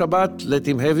drive on Shabbat, let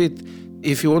him have it.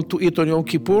 If you want to eat on Yom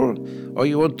Kippur, or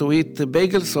you want to eat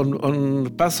bagels on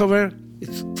Passover,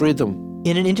 it's freedom.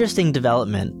 In an interesting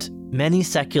development, many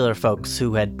secular folks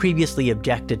who had previously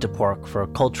objected to pork for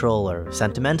cultural or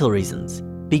sentimental reasons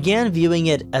began viewing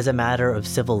it as a matter of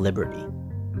civil liberty.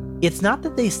 It's not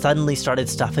that they suddenly started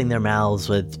stuffing their mouths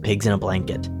with pigs in a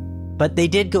blanket, but they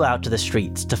did go out to the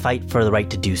streets to fight for the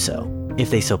right to do so, if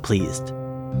they so pleased.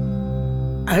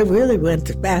 I really went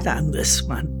to bat on this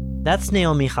one. That's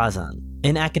Naomi Chazan,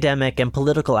 an academic and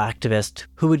political activist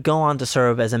who would go on to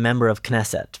serve as a member of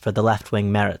Knesset for the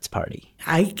left-wing Meretz party.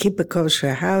 I keep a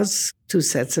kosher house, 2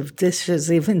 sets of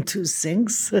dishes, even 2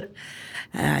 sinks.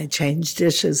 I change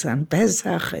dishes on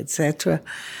Pesach, etc.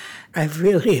 I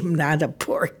really am not a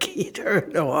pork eater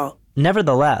at all.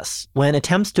 Nevertheless, when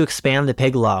attempts to expand the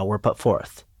pig law were put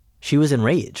forth, she was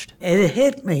enraged. It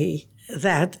hit me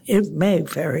that it may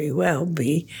very well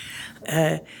be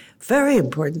a very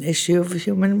important issue of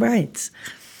human rights,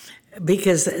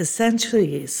 because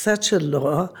essentially such a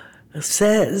law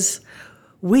says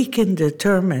we can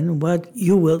determine what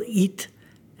you will eat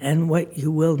and what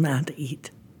you will not eat,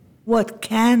 what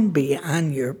can be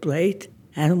on your plate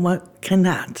and what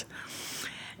cannot.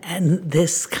 And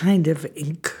this kind of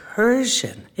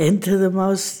incursion into the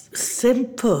most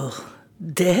simple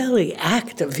daily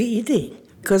act of eating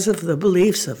because of the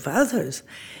beliefs of others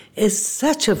is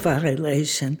such a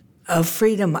violation of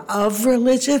freedom of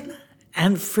religion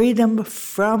and freedom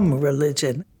from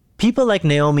religion. People like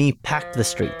Naomi packed the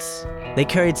streets. They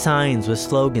carried signs with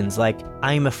slogans like,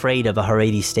 "I'm afraid of a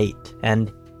Haredi state,"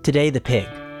 and "Today the pig,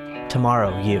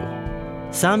 tomorrow you."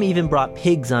 Some even brought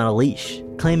pigs on a leash,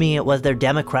 claiming it was their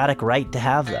democratic right to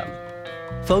have them.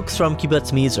 Folks from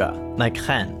Kibbutz Mizra, like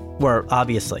Chen, were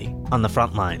obviously on the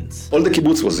front lines. All the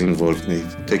kibbutz was involved in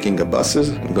it, taking the buses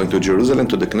and going to Jerusalem,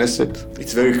 to the Knesset.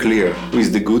 It's very clear who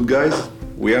is the good guys,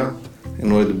 we are,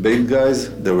 and who are the bad guys,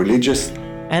 the religious.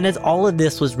 And as all of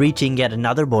this was reaching yet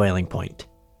another boiling point,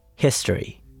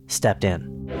 history stepped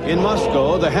in. In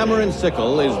Moscow, the hammer and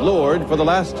sickle is lowered for the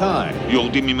last time.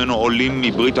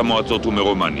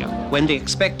 When the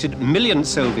expected million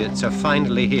Soviets are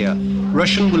finally here,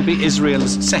 Russian will be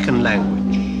Israel's second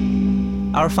language.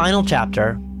 Our final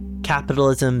chapter,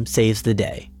 capitalism saves the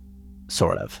day.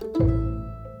 Sort of.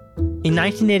 In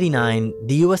 1989,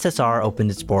 the USSR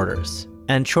opened its borders,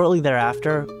 and shortly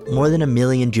thereafter, more than 1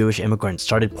 million Jewish immigrants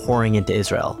started pouring into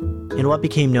Israel in what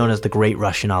became known as the Great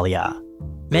Russian Aliyah.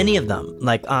 Many of them,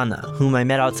 like Anna, whom I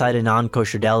met outside a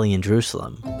non-kosher deli in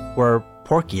Jerusalem, were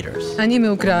pork eaters. In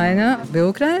Ukraine,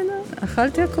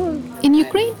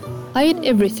 I ate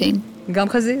everything.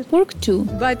 Pork too.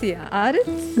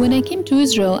 When I came to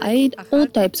Israel, I ate all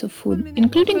types of food,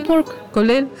 including pork.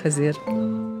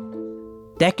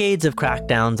 Decades of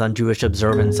crackdowns on Jewish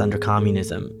observance under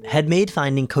communism had made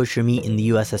finding kosher meat in the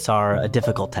USSR a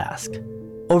difficult task.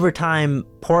 Over time,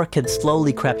 pork had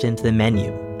slowly crept into the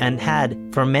menu and had,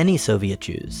 for many Soviet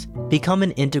Jews, become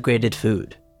an integrated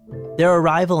food. Their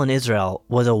arrival in Israel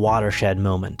was a watershed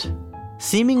moment.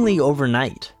 Seemingly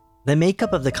overnight, the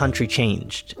makeup of the country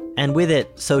changed, and with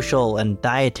it, social and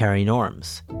dietary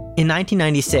norms. In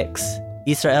 1996,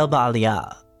 Israel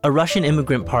Ba'aliyah, a Russian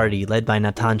immigrant party led by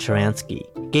Natan Sharansky,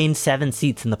 gained 7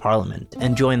 seats in the parliament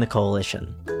and joined the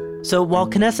coalition. So while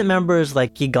Knesset members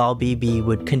like Yigal Bibi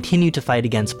would continue to fight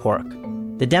against pork,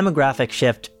 the demographic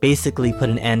shift basically put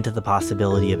an end to the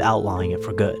possibility of outlawing it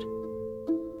for good.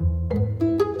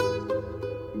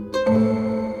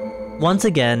 Once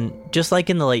again, just like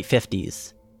in the late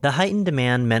 50s, the heightened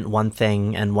demand meant one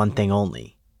thing and one thing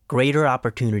only: greater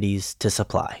opportunities to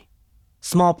supply.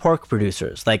 Small pork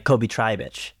producers like Kobi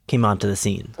Treibich came onto the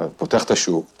scene. In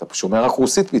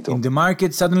the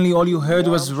market, suddenly all you heard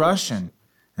was Russian.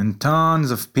 And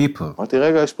tons of people.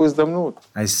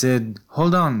 I said,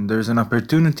 hold on, there's an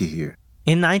opportunity here.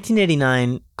 In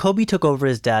 1989, Kobi took over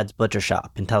his dad's butcher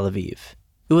shop in Tel Aviv.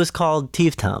 It was called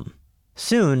Tivtam.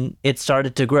 Soon, it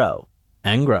started to grow,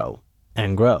 and grow,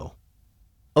 and grow.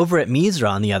 Over at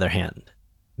Mizra, on the other hand,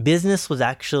 business was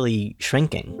actually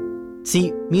shrinking.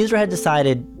 See, Mizra had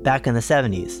decided, back in the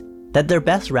 70s, that their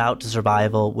best route to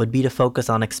survival would be to focus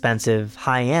on expensive,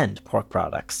 high-end pork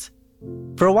products.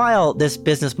 For a while, this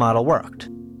business model worked.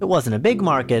 It wasn't a big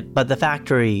market, but the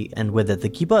factory, and with it the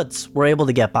kibbutz, were able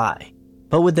to get by.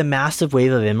 But with the massive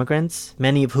wave of immigrants,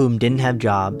 many of whom didn't have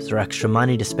jobs or extra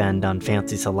money to spend on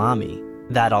fancy salami,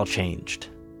 that all changed.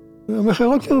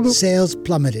 Sales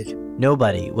plummeted.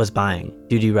 Nobody was buying,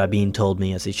 Dudi Rabin told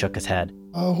me as he shook his head.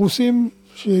 The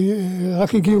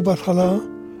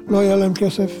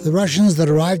Russians that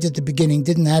arrived at the beginning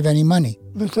didn't have any money.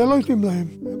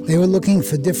 They were looking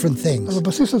for different things.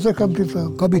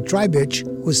 Kobi Treibich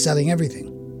was selling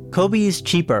everything. Kobi's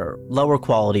cheaper, lower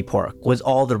quality pork was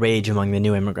all the rage among the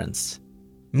new immigrants.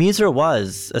 Mizra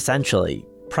was, essentially,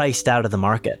 priced out of the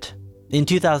market. In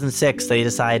 2006, they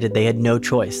decided they had no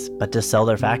choice but to sell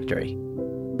their factory.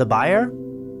 The buyer?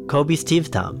 Kobi's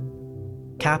Tivtam.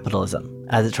 Capitalism,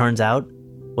 as it turns out,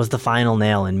 was the final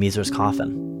nail in Mizra's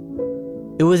coffin.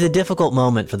 It was a difficult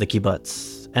moment for the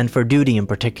kibbutz, and for Dudi in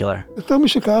particular.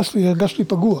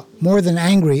 More than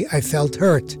angry, I felt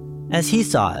hurt. As he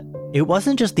saw it, it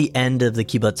wasn't just the end of the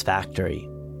kibbutz factory.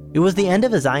 It was the end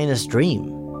of a Zionist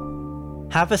dream.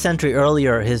 Half a century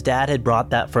earlier, his dad had brought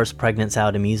that first pregnant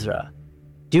sow to Mizra.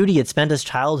 Dudi had spent his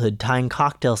childhood tying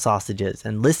cocktail sausages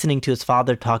and listening to his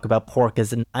father talk about pork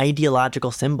as an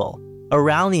ideological symbol, a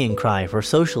rallying cry for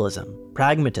socialism,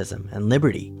 pragmatism, and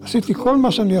liberty. I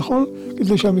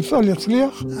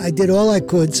did all I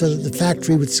could so that the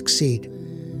factory would succeed.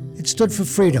 It stood for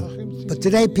freedom. But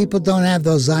today people don't have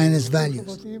those Zionist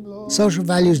values. Social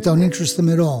values don't interest them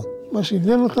at all. What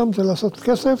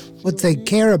they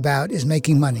care about is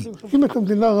making money.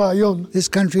 This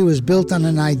country was built on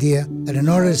an idea that in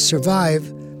order to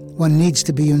survive, one needs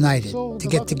to be united, to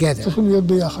get together.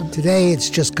 Today, it's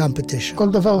just competition.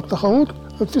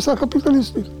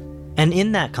 And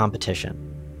in that competition,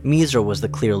 Mizra was the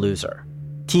clear loser.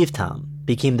 Tivtam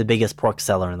became the biggest pork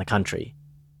seller in the country.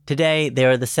 Today, they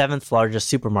are the 7th largest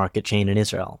supermarket chain in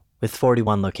Israel, with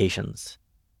 41 locations.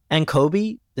 And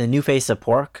Kobi, the new face of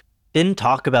pork, didn't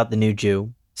talk about the new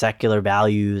Jew, secular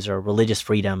values, or religious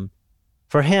freedom.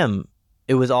 For him,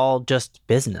 it was all just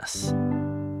business.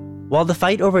 While the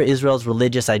fight over Israel's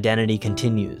religious identity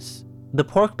continues, the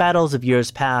pork battles of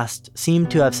years past seem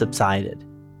to have subsided.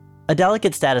 A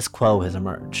delicate status quo has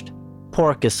emerged.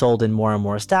 Pork is sold in more and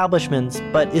more establishments,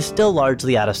 but is still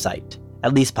largely out of sight,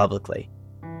 at least publicly.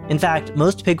 In fact,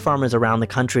 most pig farmers around the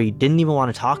country didn't even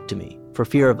want to talk to me for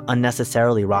fear of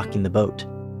unnecessarily rocking the boat.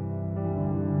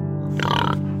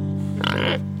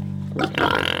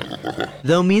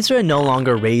 Though Mizra no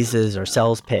longer raises or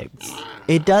sells pigs,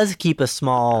 it does keep a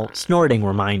small, snorting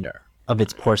reminder of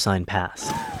its porcine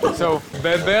past. So,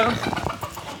 Berber?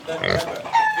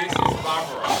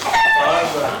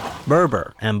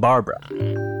 Berber and Barbara.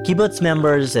 Kibbutz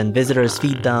members and visitors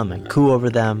feed them and coo over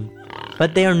them,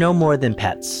 but they are no more than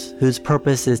pets whose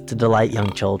purpose is to delight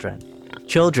young children.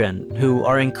 Children who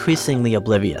are increasingly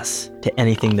oblivious to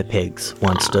anything the pigs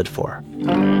once stood for.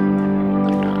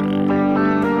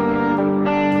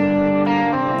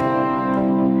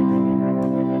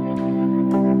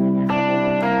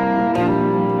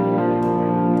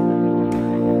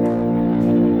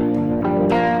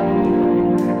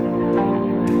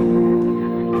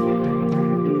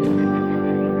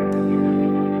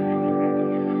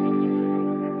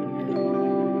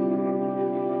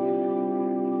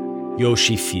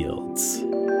 Yoshi Fields.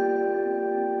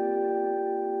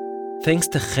 Thanks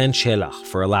to Chen Shelach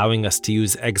for allowing us to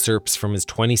use excerpts from his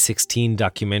 2016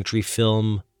 documentary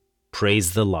film,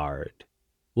 Praise the Lard.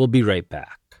 We'll be right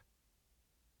back.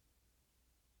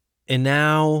 And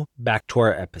now, back to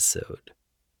our episode.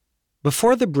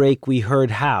 Before the break, we heard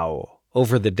how,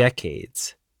 over the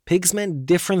decades, pigs meant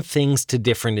different things to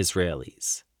different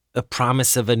Israelis. A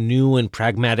promise of a new and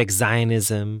pragmatic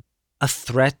Zionism, a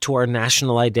threat to our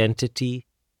national identity,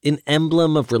 an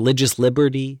emblem of religious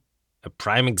liberty, a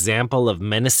prime example of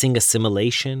menacing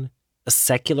assimilation, a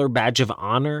secular badge of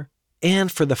honor,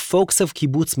 and for the folks of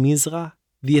Kibbutz Mizra,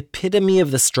 the epitome of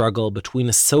the struggle between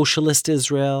a socialist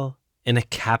Israel and a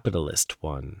capitalist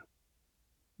one.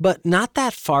 But not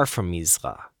that far from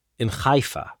Mizra, in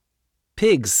Haifa,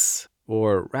 pigs,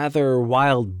 or rather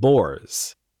wild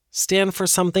boars, stand for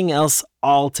something else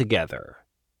altogether.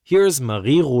 Here's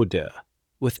Marie Rude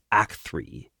with Act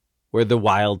 3, Where the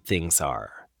Wild Things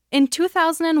Are. In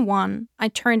 2001, I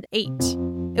turned 8.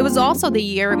 It was also the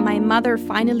year my mother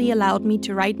finally allowed me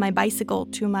to ride my bicycle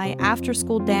to my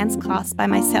after-school dance class by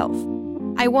myself.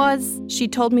 I was, she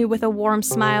told me with a warm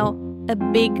smile, a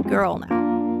big girl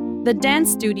now. The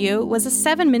dance studio was a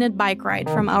 7-minute bike ride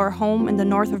from our home in the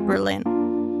north of Berlin.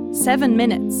 7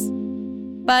 minutes.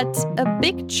 But a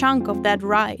big chunk of that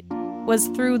ride was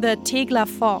through the Tegler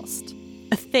Forst,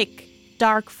 a thick,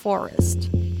 dark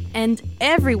forest. And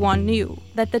everyone knew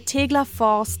that the Tegler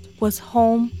Forst was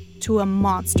home to a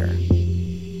monster.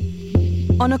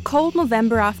 On a cold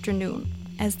November afternoon,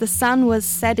 as the sun was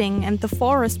setting and the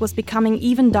forest was becoming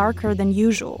even darker than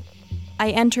usual,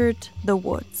 I entered the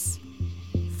woods.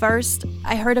 First,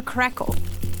 I heard a crackle,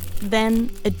 then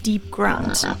a deep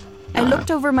grunt. I looked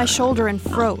over my shoulder and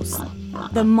froze.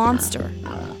 The monster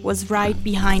was right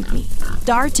behind me,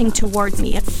 darting toward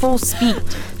me at full speed.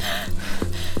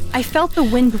 I felt the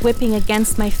wind whipping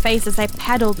against my face as I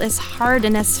pedaled as hard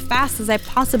and as fast as I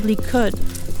possibly could.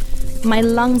 My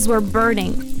lungs were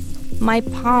burning, my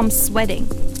palms sweating.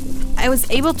 I was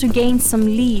able to gain some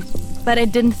lead, but I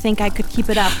didn't think I could keep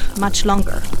it up much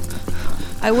longer.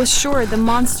 I was sure the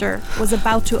monster was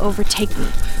about to overtake me.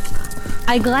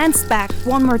 I glanced back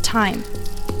one more time,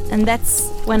 and that's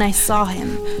when I saw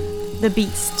him, the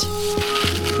beast.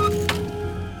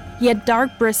 He had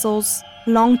dark bristles,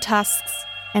 long tusks,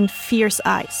 and fierce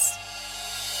eyes.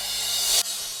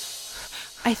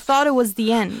 I thought it was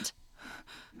the end.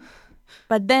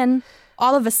 But then,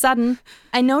 all of a sudden,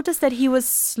 I noticed that he was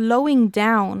slowing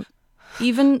down,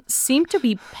 even seemed to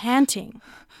be panting.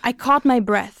 I caught my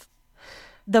breath.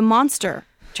 The monster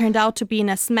turned out to be an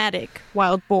asthmatic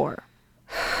wild boar.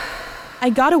 I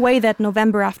got away that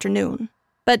November afternoon,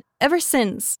 but ever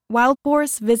since, wild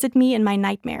boars visit me in my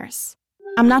nightmares.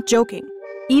 I'm not joking.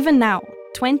 Even now,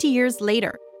 20 years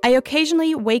later, I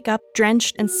occasionally wake up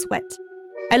drenched in sweat.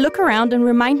 I look around and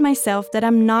remind myself that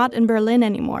I'm not in Berlin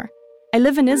anymore. I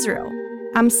live in Israel.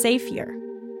 I'm safe here.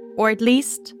 Or at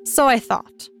least, so I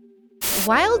thought.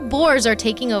 Wild boars are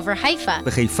taking over Haifa.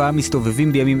 בחיפה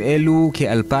מסתובבים בימים אלו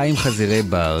כ2,000 חזירי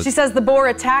בר. She says the boar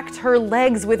attacked her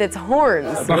legs with its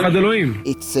horns.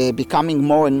 It's becoming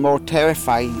more and more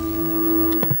terrifying.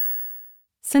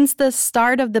 Since the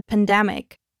start of the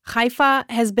pandemic, Haifa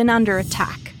has been under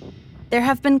attack. There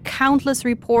have been countless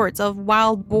reports of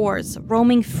wild boars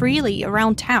roaming freely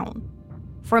around town.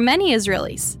 For many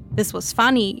Israelis, this was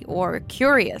funny or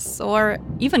curious or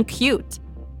even cute.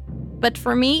 But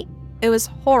for me, it was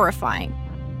horrifying.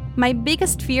 My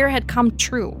biggest fear had come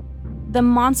true. The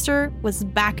monster was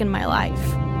back in my life.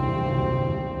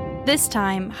 This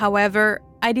time, however,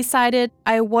 I decided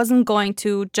I wasn't going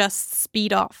to just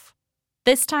speed off.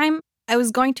 This time, I was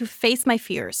going to face my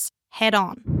fears head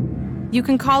on. You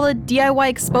can call it DIY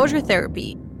exposure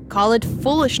therapy, call it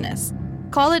foolishness,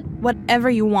 call it whatever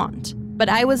you want, but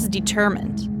I was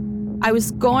determined. I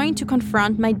was going to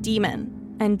confront my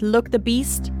demon and look the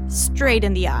beast straight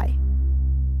in the eye.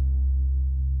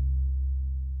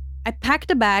 I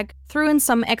packed a bag, threw in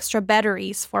some extra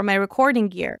batteries for my recording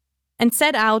gear, and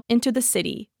set out into the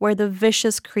city where the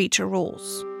vicious creature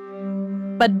rules.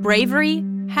 But bravery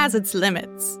has its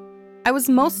limits. I was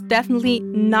most definitely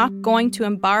not going to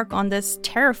embark on this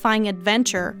terrifying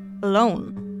adventure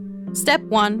alone. Step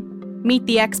 1, meet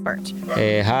the expert.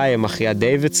 Hi, I'm Achiad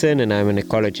Davidson and I'm an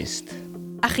ecologist.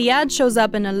 Achiad shows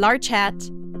up in a large hat,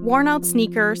 worn-out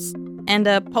sneakers, and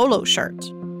a polo shirt.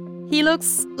 He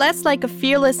looks less like a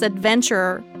fearless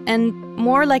adventurer and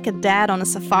more like a dad on a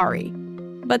safari.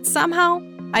 But somehow,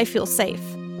 I feel safe.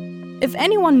 If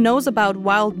anyone knows about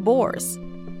wild boars,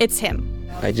 it's him.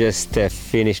 I just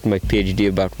finished my PhD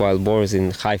about wild boars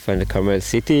in Haifa and the Carmel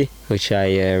City, which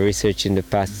I researched in the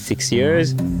past 6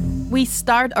 years. We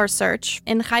start our search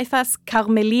in Haifa's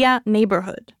Carmelia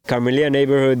neighborhood. Carmelia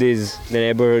neighborhood is the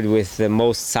neighborhood with the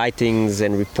most sightings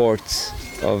and reports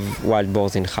of wild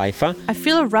boars in Haifa. I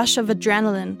feel a rush of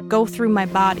adrenaline go through my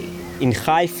body. In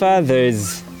Haifa,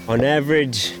 there's on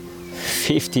average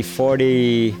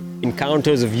 40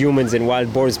 encounters of humans and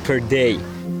wild boars per day.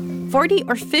 40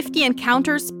 or 50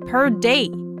 encounters per day.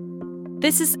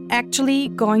 This is actually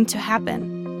going to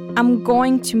happen. I'm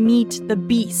going to meet the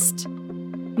beast.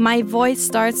 My voice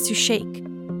starts to shake.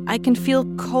 I can feel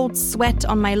cold sweat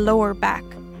on my lower back.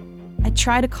 I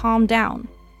try to calm down.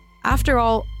 After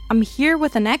all, I'm here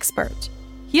with an expert.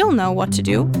 He'll know what to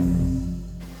do.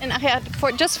 And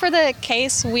just for the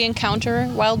case we encounter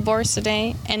wild boars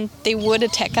today and they would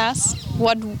attack us,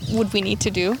 what would we need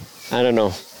to do? I don't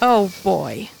know. Oh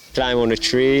boy. Climb on a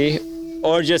tree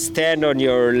or just stand on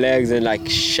your legs and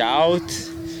shout,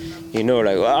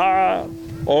 like, ah,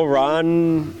 or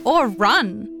run. Or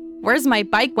run? Where's my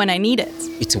bike when I need it?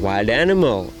 It's a wild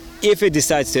animal. If it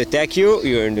decides to attack you,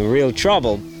 you're in real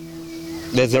trouble.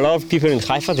 There's a lot of people in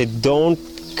Haifa that don't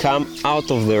come out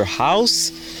of their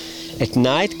house at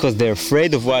night because they're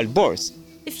afraid of wild boars.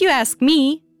 If you ask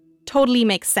me, totally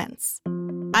makes sense.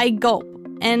 I gulp,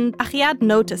 and Achiad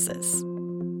notices.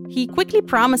 He quickly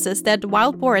promises that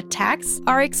wild boar attacks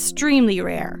are extremely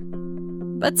rare.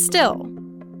 But still,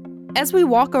 as we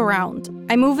walk around,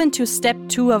 I move into step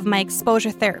 2 of my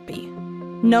exposure therapy.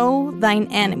 Know thine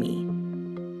enemy.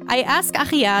 I ask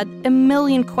Achiad a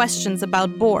million questions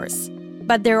about boars,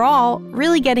 but they're all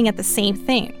really getting at the same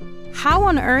thing. How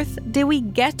on earth did we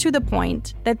get to the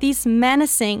point that these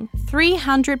menacing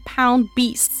 300-pound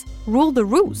beasts rule the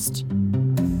roost?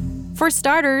 For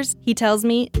starters, he tells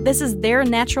me, this is their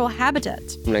natural habitat.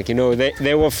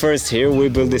 They were first here. We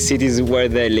built the cities where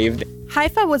they lived.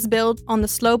 Haifa was built on the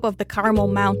slope of the Carmel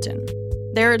mountain.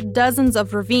 There are dozens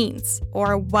of ravines,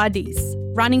 or wadis,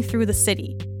 running through the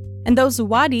city. And those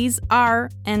wadis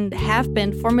are, and have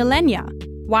been for millennia,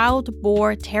 wild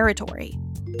boar territory.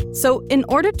 So in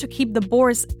order to keep the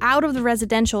boars out of the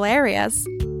residential areas,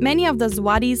 many of those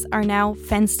wadis are now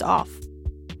fenced off.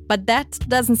 But that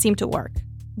doesn't seem to work.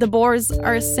 The boars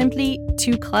are simply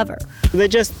too clever. They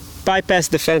just bypass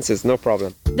the fences, no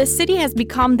problem. The city has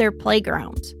become their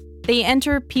playground. They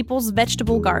enter people's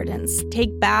vegetable gardens,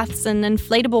 take baths in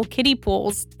inflatable kiddie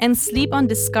pools, and sleep on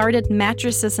discarded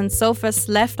mattresses and sofas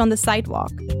left on the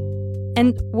sidewalk.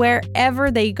 And wherever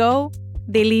they go,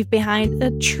 they leave behind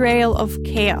a trail of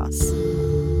chaos.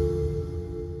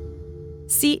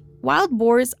 See, wild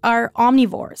boars are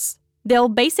omnivores. They'll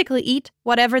basically eat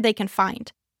whatever they can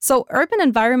find. So urban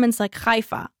environments like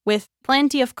Haifa, with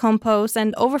plenty of compost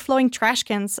and overflowing trash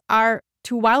cans, are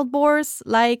to wild boars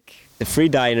like the free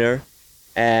diner,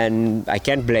 and I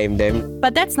can't blame them.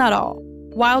 But that's not all.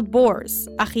 Wild boars,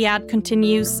 Achiad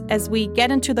continues as we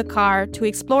get into the car to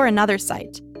explore another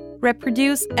site,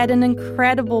 reproduce at an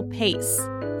incredible pace.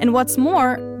 And what's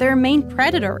more, their main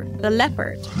predator, the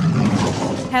leopard,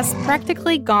 has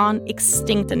practically gone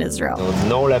extinct in Israel.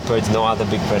 No leopards, no other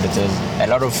big predators, a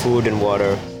lot of food and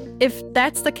water. If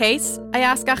that's the case, I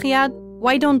ask Achiad,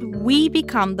 why don't we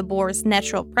become the boar's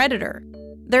natural predator?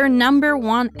 Their number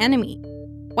one enemy.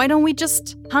 Why don't we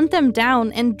just hunt them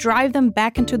down and drive them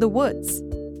back into the woods?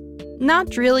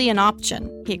 Not really an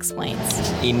option, he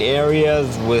explains. In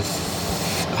areas with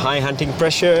high hunting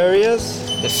pressure areas,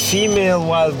 the female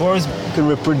wild boars can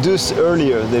reproduce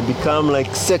earlier. They become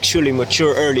sexually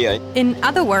mature earlier. In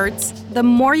other words, the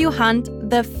more you hunt,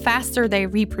 the faster they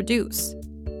reproduce.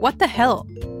 What the hell?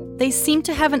 They seem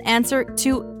to have an answer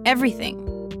to everything.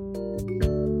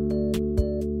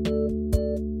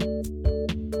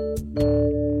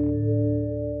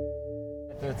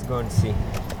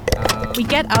 We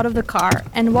get out of the car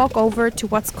and walk over to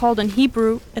what's called in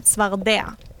Hebrew a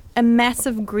tzvardea, a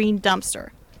massive green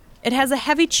dumpster. It has a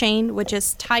heavy chain which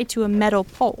is tied to a metal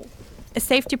pole, a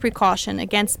safety precaution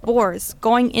against boars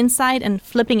going inside and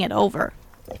flipping it over.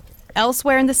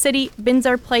 Elsewhere in the city, bins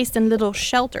are placed in little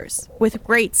shelters with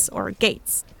grates or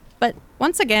gates. But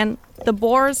once again, the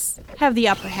boars have the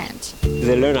upper hand.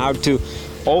 They learn how to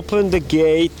open the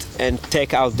gate and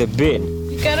take out the bin.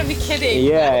 You gotta be kidding.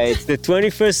 Yeah, it's the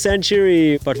 21st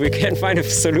century, but we can't find a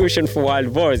solution for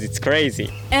wild boars. It's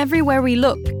crazy. Everywhere we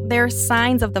look, there are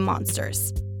signs of the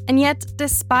monsters. And yet,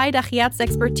 despite Achiat's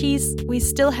expertise, we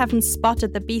still haven't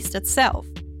spotted the beast itself.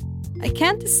 I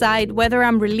can't decide whether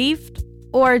I'm relieved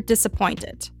or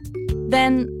disappointed.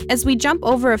 Then, as we jump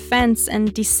over a fence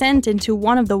and descend into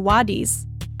one of the wadis,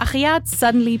 Achiat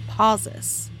suddenly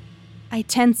pauses. I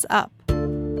tense up.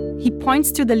 He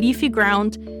points to the leafy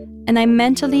ground, and I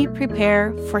mentally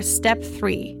prepare for step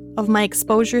 3 of my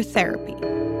exposure therapy,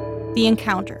 the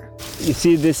encounter. You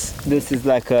see, this is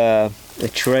like a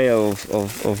trail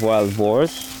of wild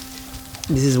boars.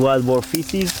 This is wild boar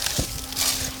feces.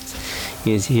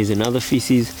 Here's another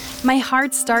feces. My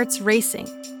heart starts racing.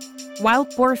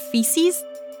 Wild boar feces?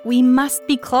 We must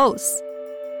be close.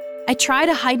 I try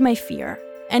to hide my fear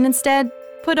and instead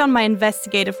put on my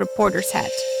investigative reporter's hat.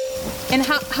 And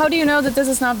how do you know that this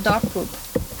is not dog poop?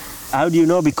 How do you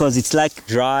know? Because it's like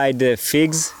dried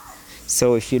figs.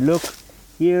 So if you look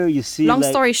here, you see. Long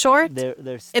story short,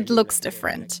 it looks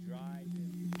different.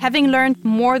 Having learned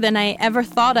more than I ever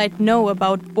thought I'd know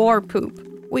about boar poop,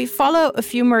 we follow a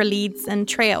few more leads and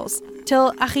trails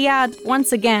till Achiat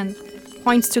once again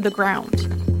points to the ground.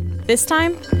 This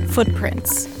time,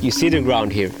 footprints. You see the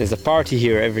ground here. There's a party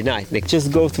here every night. They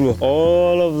just go through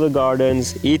all of the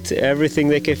gardens, eat everything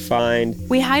they can find.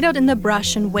 We hide out in the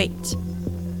brush and wait.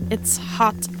 It's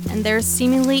hot, and there's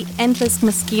seemingly endless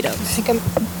mosquitoes. I think I'm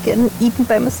getting eaten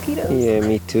by mosquitoes. Yeah,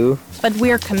 me too. But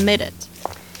we're committed.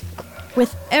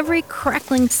 With every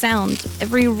crackling sound,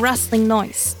 every rustling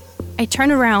noise, I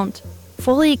turn around,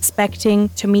 fully expecting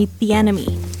to meet the enemy.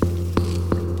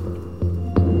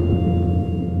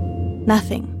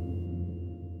 Nothing.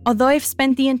 Although I've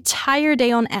spent the entire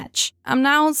day on edge, I'm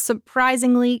now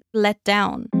surprisingly let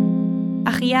down.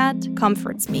 Achiat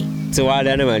comforts me. It's a wild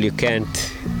animal, you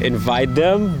can't invite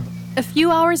them. A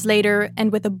few hours later,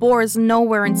 and with the boars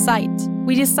nowhere in sight,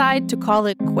 we decide to call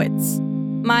it quits.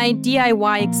 My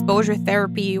DIY exposure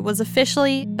therapy was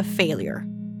officially a failure.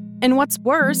 And what's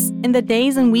worse, in the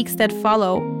days and weeks that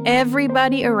follow,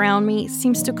 everybody around me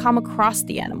seems to come across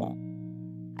the animal.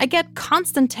 I get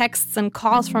constant texts and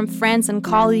calls from friends and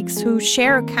colleagues who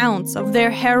share accounts of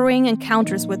their harrowing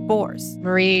encounters with boars.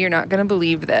 Marie, you're not going to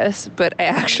believe this, but I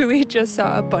actually just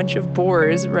saw a bunch of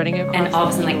boars running across. And all of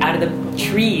a sudden, like, out of the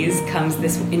trees comes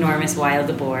this enormous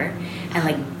wild boar and,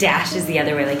 like, dashes the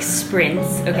other way, like,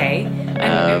 sprints, okay?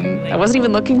 I wasn't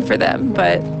even looking for them,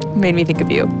 but it made me think of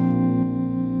you.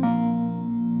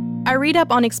 I read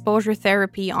up on exposure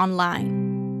therapy online.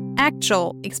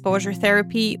 Actual exposure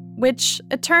therapy, which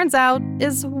it turns out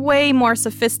is way more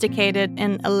sophisticated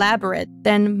and elaborate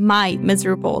than my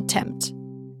miserable attempt.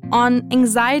 On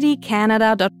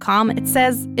anxietycanada.com, it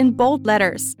says in bold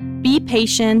letters, be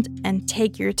patient and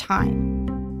take your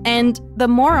time. And the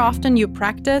more often you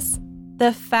practice,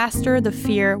 the faster the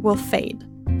fear will fade.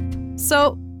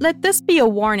 So let this be a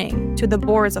warning to the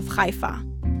boars of Haifa.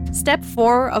 Step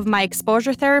 4 of my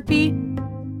exposure therapy,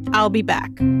 I'll be back.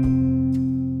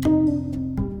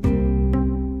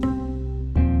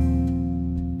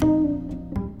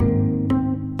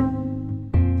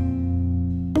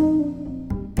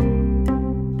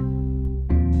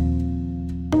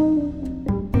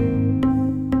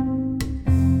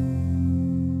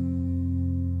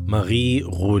 Marie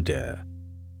Ruder.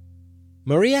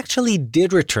 Marie actually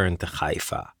did return to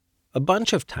Haifa a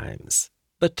bunch of times,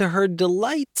 but to her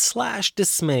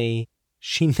delight/dismay,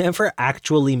 she never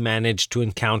actually managed to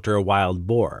encounter a wild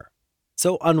boar.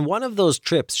 So on one of those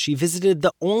trips, she visited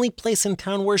the only place in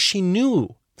town where she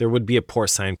knew there would be a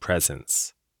porcine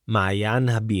presence, Ma'ayan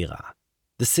Habira,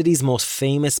 the city's most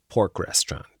famous pork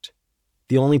restaurant.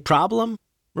 The only problem?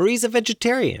 Marie's a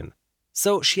vegetarian.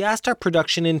 So she asked our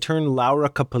production intern Laura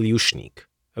Kapeliushnik,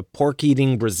 a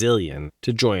pork-eating Brazilian,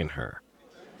 to join her.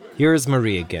 Here's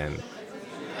Marie again.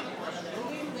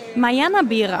 Ma'ayan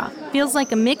Habira feels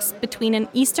like a mix between an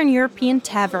Eastern European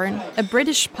tavern, a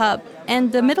British pub,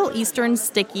 and the Middle Eastern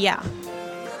stekiah.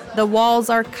 The walls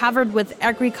are covered with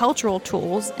agricultural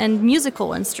tools and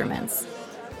musical instruments.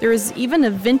 There is even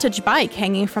a vintage bike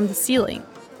hanging from the ceiling.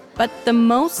 But the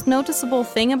most noticeable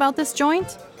thing about this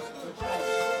joint?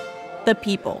 The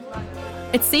people.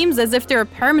 It seems as if they're a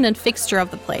permanent fixture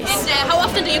of the place. And how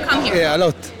often do you come here? Yeah, a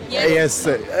lot. Yes.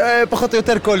 פחות או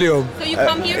יותר כל יום. So you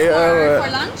come here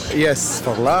for lunch? Yes,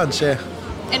 for lunch, yeah.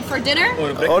 And for dinner?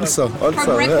 Also. For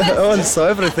breakfast? Also,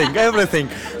 everything.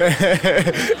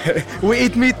 We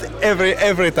eat meat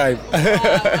every time.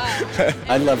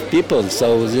 I love people,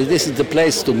 so this is the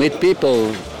place to meet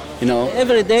people, you know.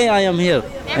 Every day I am here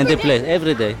in the place,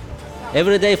 every day.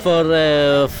 Every day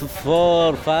for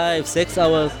 4, 5, 6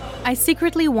 hours. I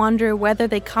secretly wonder whether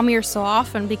they come here so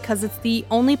often because it's the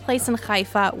only place in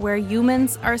Haifa where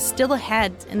humans are still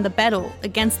ahead in the battle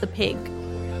against the pig.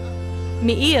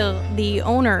 Meir, the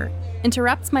owner,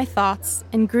 interrupts my thoughts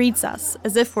and greets us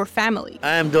as if we're family.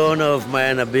 I am the owner of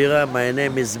Mayana Bira. My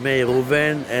name is Meir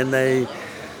Ruven, and I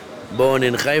born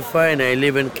in Haifa and I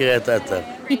live in Kiryat Atar.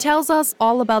 He tells us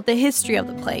all about the history of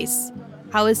the place,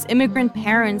 how his immigrant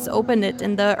parents opened it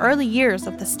in the early years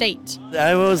of the state.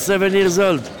 I was 7 years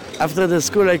old. After the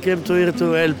school, I came to here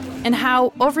to help. And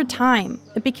how, over time,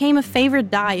 it became a favorite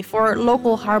dive for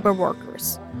local harbor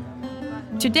workers.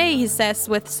 Today, he says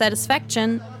with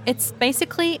satisfaction, it's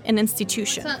basically an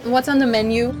institution. What's on the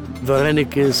menu?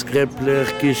 Vareniki, skrepler,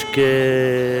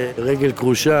 kishke, regel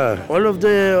krusha. All of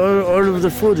the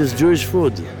food is Jewish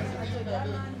food.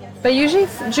 But usually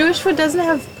Jewish food doesn't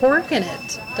have pork in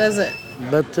it, does it?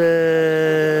 But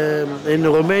in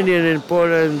Romania and in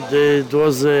Poland, it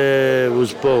was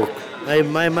pork.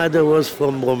 My mother was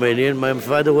from Romania and my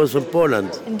father was from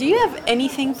Poland. And do you have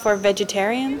anything for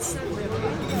vegetarians?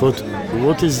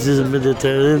 What is this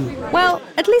Mediterranean? Well,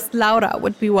 at least Laura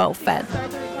would be well fed.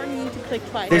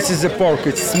 This is the pork,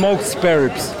 it's smoked spare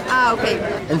ribs. Ah, okay.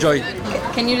 Enjoy.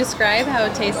 Can you describe how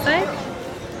it tastes like?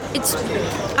 It's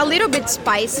a little bit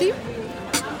spicy,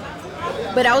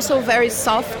 but also very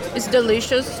soft. It's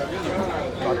delicious.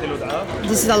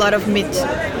 This is a lot of meat.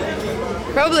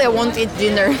 Probably I won't eat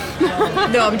dinner.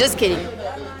 No, I'm just kidding.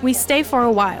 We stay for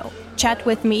a while, chat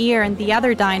with Meir and the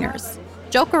other diners,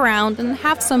 joke around and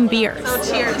have some beers. Oh,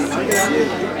 cheers.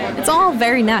 It's all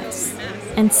very nice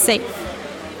and safe.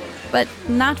 But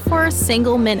not for a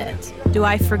single minute do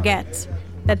I forget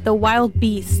that the wild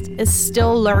beast is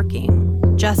still lurking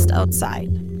just outside.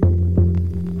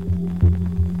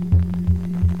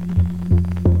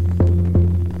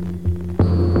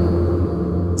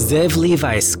 Zev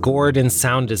Levi scored and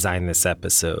sound designed this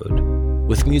episode,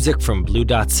 with music from Blue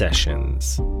Dot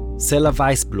Sessions. Sela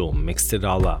Weisblum mixed it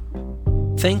all up.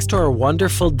 Thanks to our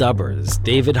wonderful dubbers,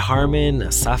 David Harmon,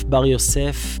 Asaf Bar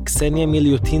Yosef, Ksenia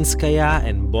Milyutinskaya,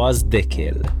 and Boaz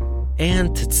Dekel.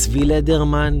 And Tzvi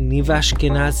Lederman, Niva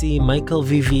Ashkenazi, Michael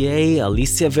Vivier,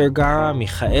 Alicia Vergara,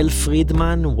 Michael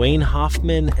Friedman, Wayne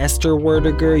Hoffman, Esther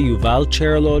Werdiger, Yuval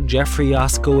Cherlo, Jeffrey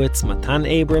Yoskowitz, Matan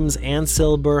Abrams, Ann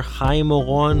Silber, Chaim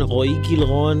Oron, Roy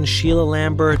Gilron, Sheila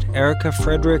Lambert, Erica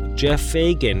Frederick, Jeff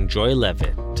Feig, and Joy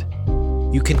Levitt.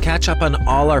 You can catch up on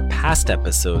all our past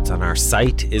episodes on our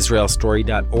site,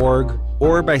 israelstory.org,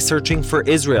 or by searching for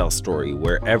Israel Story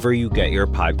wherever you get your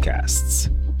podcasts.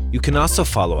 You can also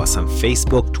follow us on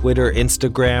Facebook, Twitter,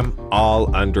 Instagram,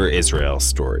 all under Israel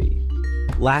Story.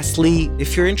 Lastly,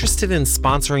 if you're interested in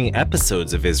sponsoring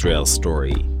episodes of Israel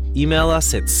Story, email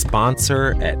us at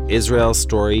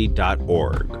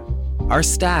sponsor@israelstory.org. Our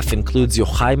staff includes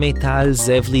Yochai Meital,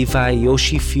 Zev Levi,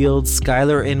 Yoshi Fields,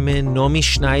 Skylar Inman, Nomi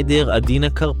Schneider, Adina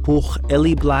Karpuch,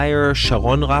 Eli Blyer,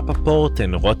 Sharon Rappaport,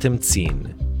 and Rotem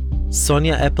Tzin.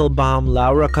 Sonia Eppelbaum,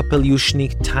 Laura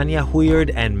Kapelyushnik, Tanya Huyard,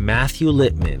 and Matthew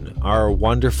Littman are our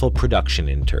wonderful production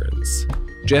interns.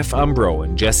 Jeff Umbro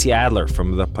and Jesse Adler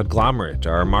from The Podglomerate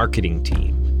are our marketing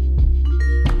team.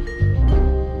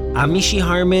 I'm Mishi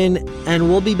Harman, and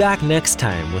we'll be back next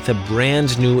time with a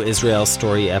brand new Israel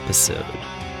Story episode.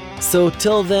 So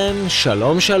till then,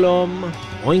 shalom shalom,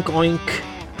 oink oink,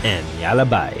 and yalla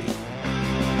bye.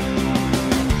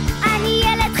 אני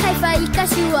ילד חיפאי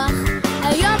קשוח,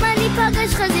 היום אני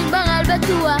פגש חזיר ברל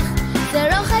בטוח. זה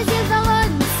לא חזיר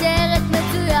ורוד מסרט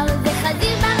מצויר, זה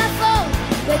חזיר ברפור,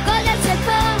 בגודל של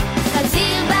פור.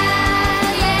 חזיר בר,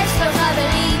 יש לו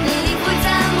חברים, בלי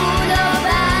קבוצה מולו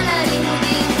בא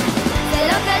ללימודים. זה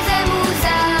לא כזה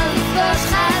מוזר לפגוש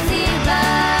חזיר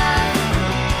בר.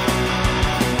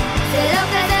 זה לא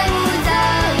כזה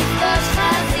מוזר לפגוש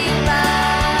חזיר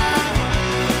בר.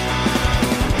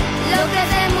 לא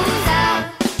כזה מוזר.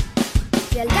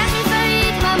 ילדה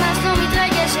חיפאית ממש לא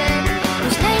מתרגשת,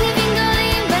 ושני ניבים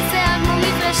גדולים בשיער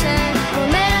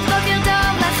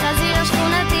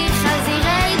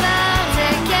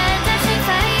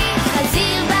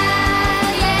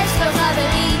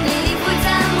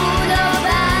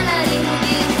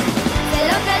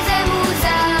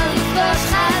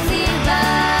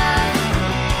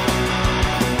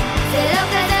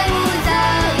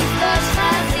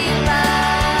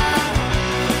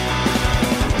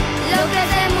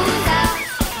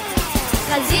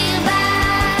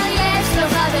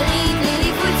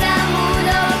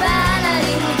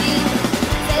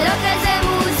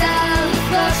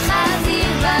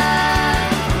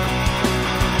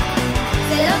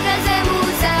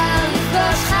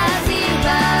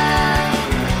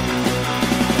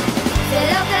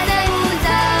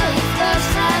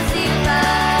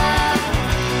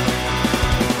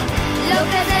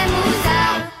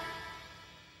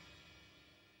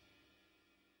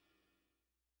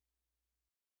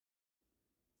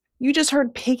You just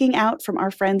heard Pigging Out from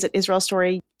our friends at Israel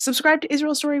Story. Subscribe to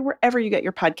Israel Story wherever you get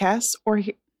your podcasts or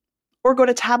go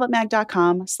to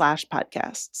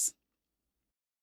tabletmag.com/podcasts.